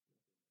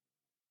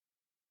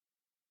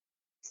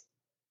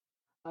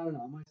 I don't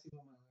know. I might see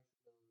what my electric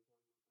bill is.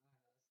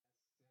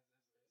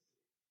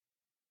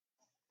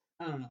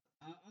 I don't know.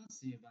 I'll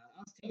see about it.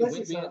 I'll take it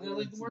with me. And then,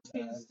 like, the worst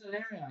case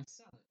scenario, I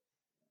sell it.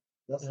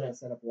 They'll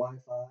set up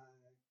Wi-Fi.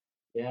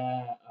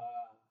 Yeah,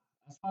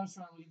 that's why I was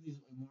trying to leave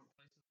these more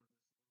places where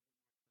it's a little bit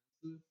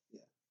more expensive.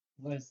 Yeah.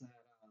 What is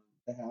that?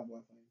 They have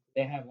Wi-Fi.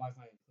 They have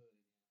Wi-Fi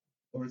included,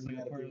 yeah. Or it's You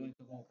like a gotta part of pay. like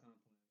the whole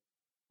complex.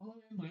 Oh,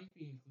 it might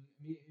be included.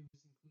 I mean, it was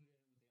included with the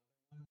other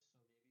ones, so maybe it's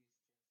just.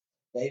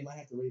 Yeah, you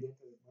might have to read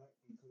into it. Might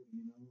be included,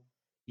 you know.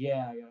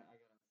 Yeah, I gotta fill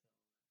all that.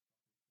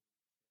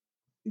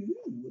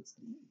 Ooh, what's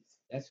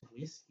these? That's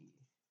whiskey.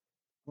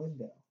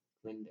 Glendale.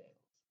 Glendale.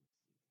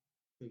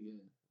 Pretty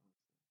good.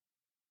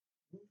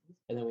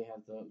 And then we have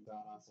the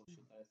god awful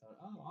shit that I thought,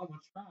 oh, I'm gonna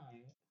try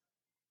it.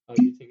 Oh,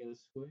 you taking a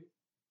swig?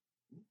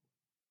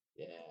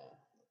 Yeah.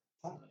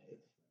 Pop.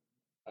 Nice.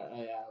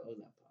 Yeah, I love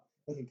that pop.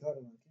 I can cut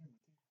it on camera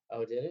too.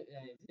 Oh, did it?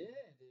 Yeah, it did.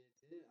 It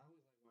did. I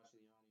always like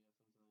watching the audio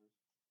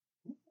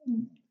sometimes.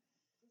 Ooh.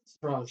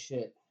 Strong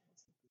shit.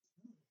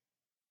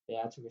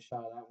 Yeah, I took a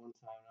shot of that one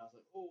time, and I was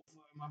like, oh,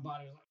 my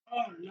body was like,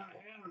 oh, no,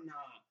 hell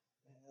no.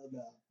 Hell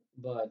no.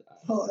 But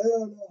Oh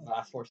hell no.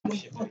 I forced my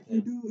shit back What the fuck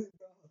you down. doing,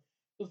 bro?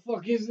 The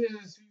fuck is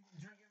this? You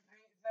drinking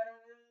paint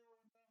Saturday? What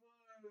the fuck?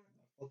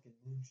 Fucking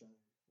moonshine.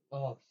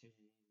 Oh,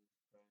 Jesus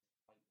Christ.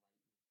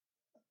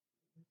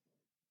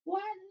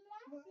 What lightning?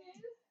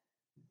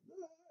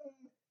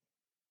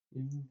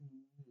 It's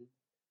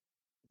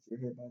your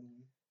hair, by the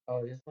way.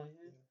 Oh, this my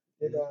head? Yeah.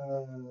 Did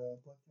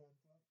Black Time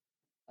talk?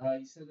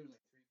 You said there's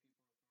like 3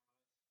 people in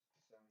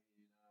front of us, so he texted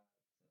me on the way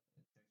there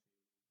when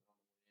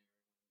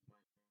it was my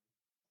turn.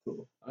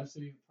 Cool.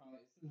 Honestly,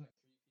 probably it seems like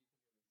 3 people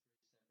giving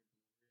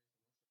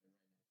 3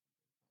 separate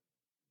deliveries, unless they're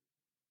right next to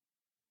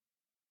each other.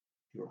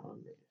 If you're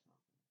hungry or something.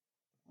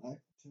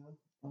 Alright, chill. I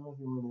don't know if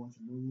you want to watch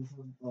a movie or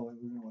something. Oh wait,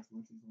 we're gonna watch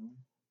Munchies, aren't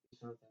we?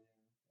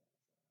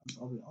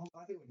 Something, yeah.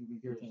 I think we can be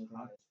You're each just other.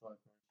 hot as fuck,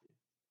 aren't you?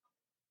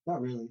 Not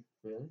really.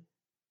 Really?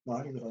 No,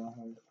 I can get a lot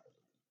higher.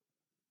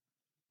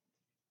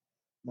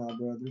 Nah,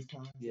 bro. There's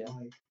times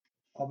like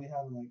I'll be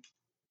having like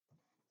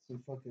some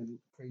fucking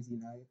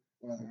crazy night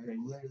where like, I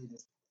literally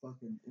just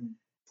fucking am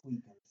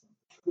tweaking or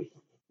something.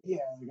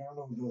 Yeah, like I don't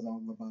know what goes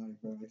on with my body,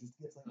 bro. It just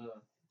gets like you know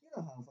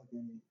how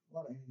fucking a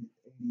lot of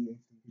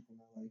ADHD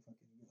people know like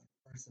fucking get like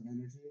bursts of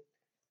energy.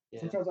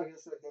 Yeah. Sometimes I get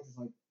like that just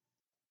like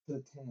to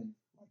 10.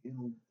 Like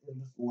it'll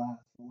just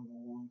last for like a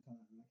long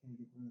time and I can't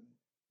get rid of it.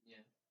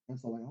 Yeah. And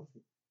so like I'll just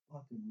get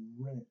fucking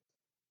ripped.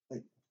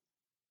 Like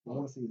I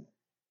wanna see that.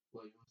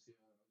 Well, you wanna see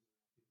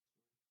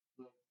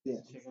look, yeah.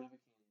 Chicken of a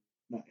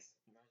canyon. Nice.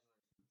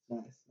 Congratulations.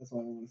 Nice. That's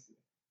what I wanna see.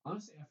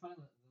 Honestly, I find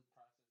that the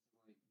process of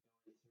like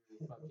going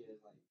through fucking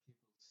like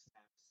people's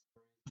snap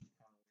stories is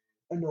kind of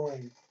weird.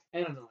 Annoying.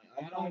 And annoying.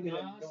 I don't honestly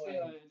like I just like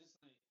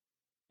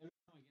every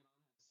time I get on it,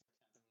 I just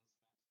start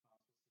tapping as fast as possible so I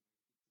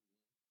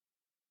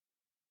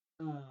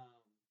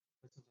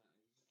can get to the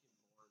end. But sometimes you just get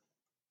bored.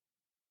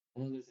 And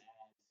then there's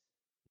ads. It's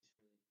really.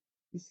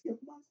 You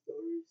skip my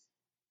stories.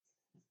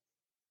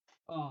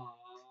 Oh,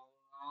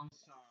 I'm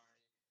sorry.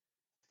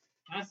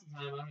 Half the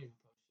time I don't even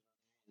post it on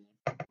there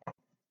either.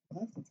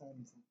 Half the time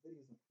it's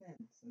videos of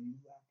Finn, so you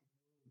laugh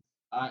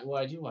at the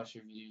I do watch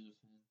your videos of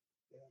Finn.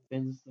 Yeah.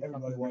 Finn's the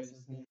Everybody fucking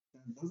watches Finn.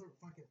 Those are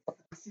fucking. I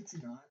shit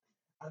you not.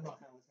 I don't know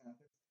how this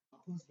happens.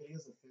 I'll post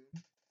videos of Finn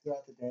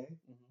throughout the day,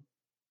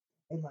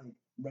 and like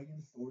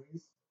regular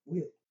stories.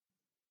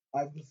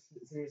 I've just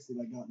seriously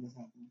like gotten this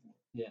happen before.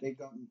 Yeah. They've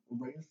gotten a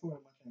regular story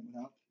on my thing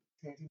without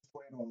changing the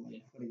story at all,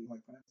 like putting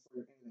like private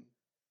story or anything,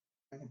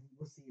 and have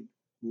received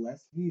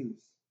less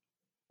views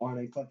on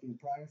a fucking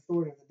prior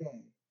story of the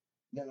day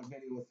than a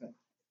video with Finn.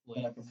 Well,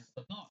 yeah, because it's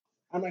the dog.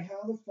 I'm like,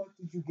 how the fuck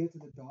did you get to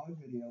the dog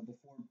video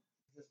before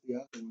just the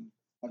other one?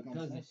 Like,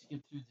 because they skip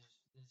through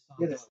this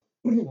song. Yeah, this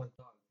one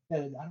dog.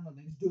 Yeah, I don't know.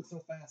 They just do it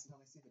so fast until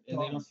they see the dog. And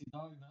they don't see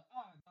dog. And dog.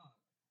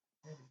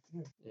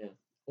 Yeah.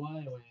 Well,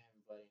 anyway,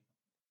 everybody.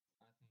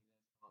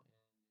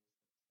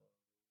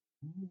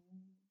 I think that's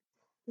all end this episode.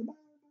 Goodbye.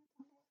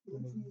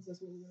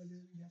 That's what we're gonna do.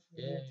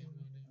 Yeah.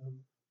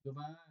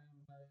 Goodbye.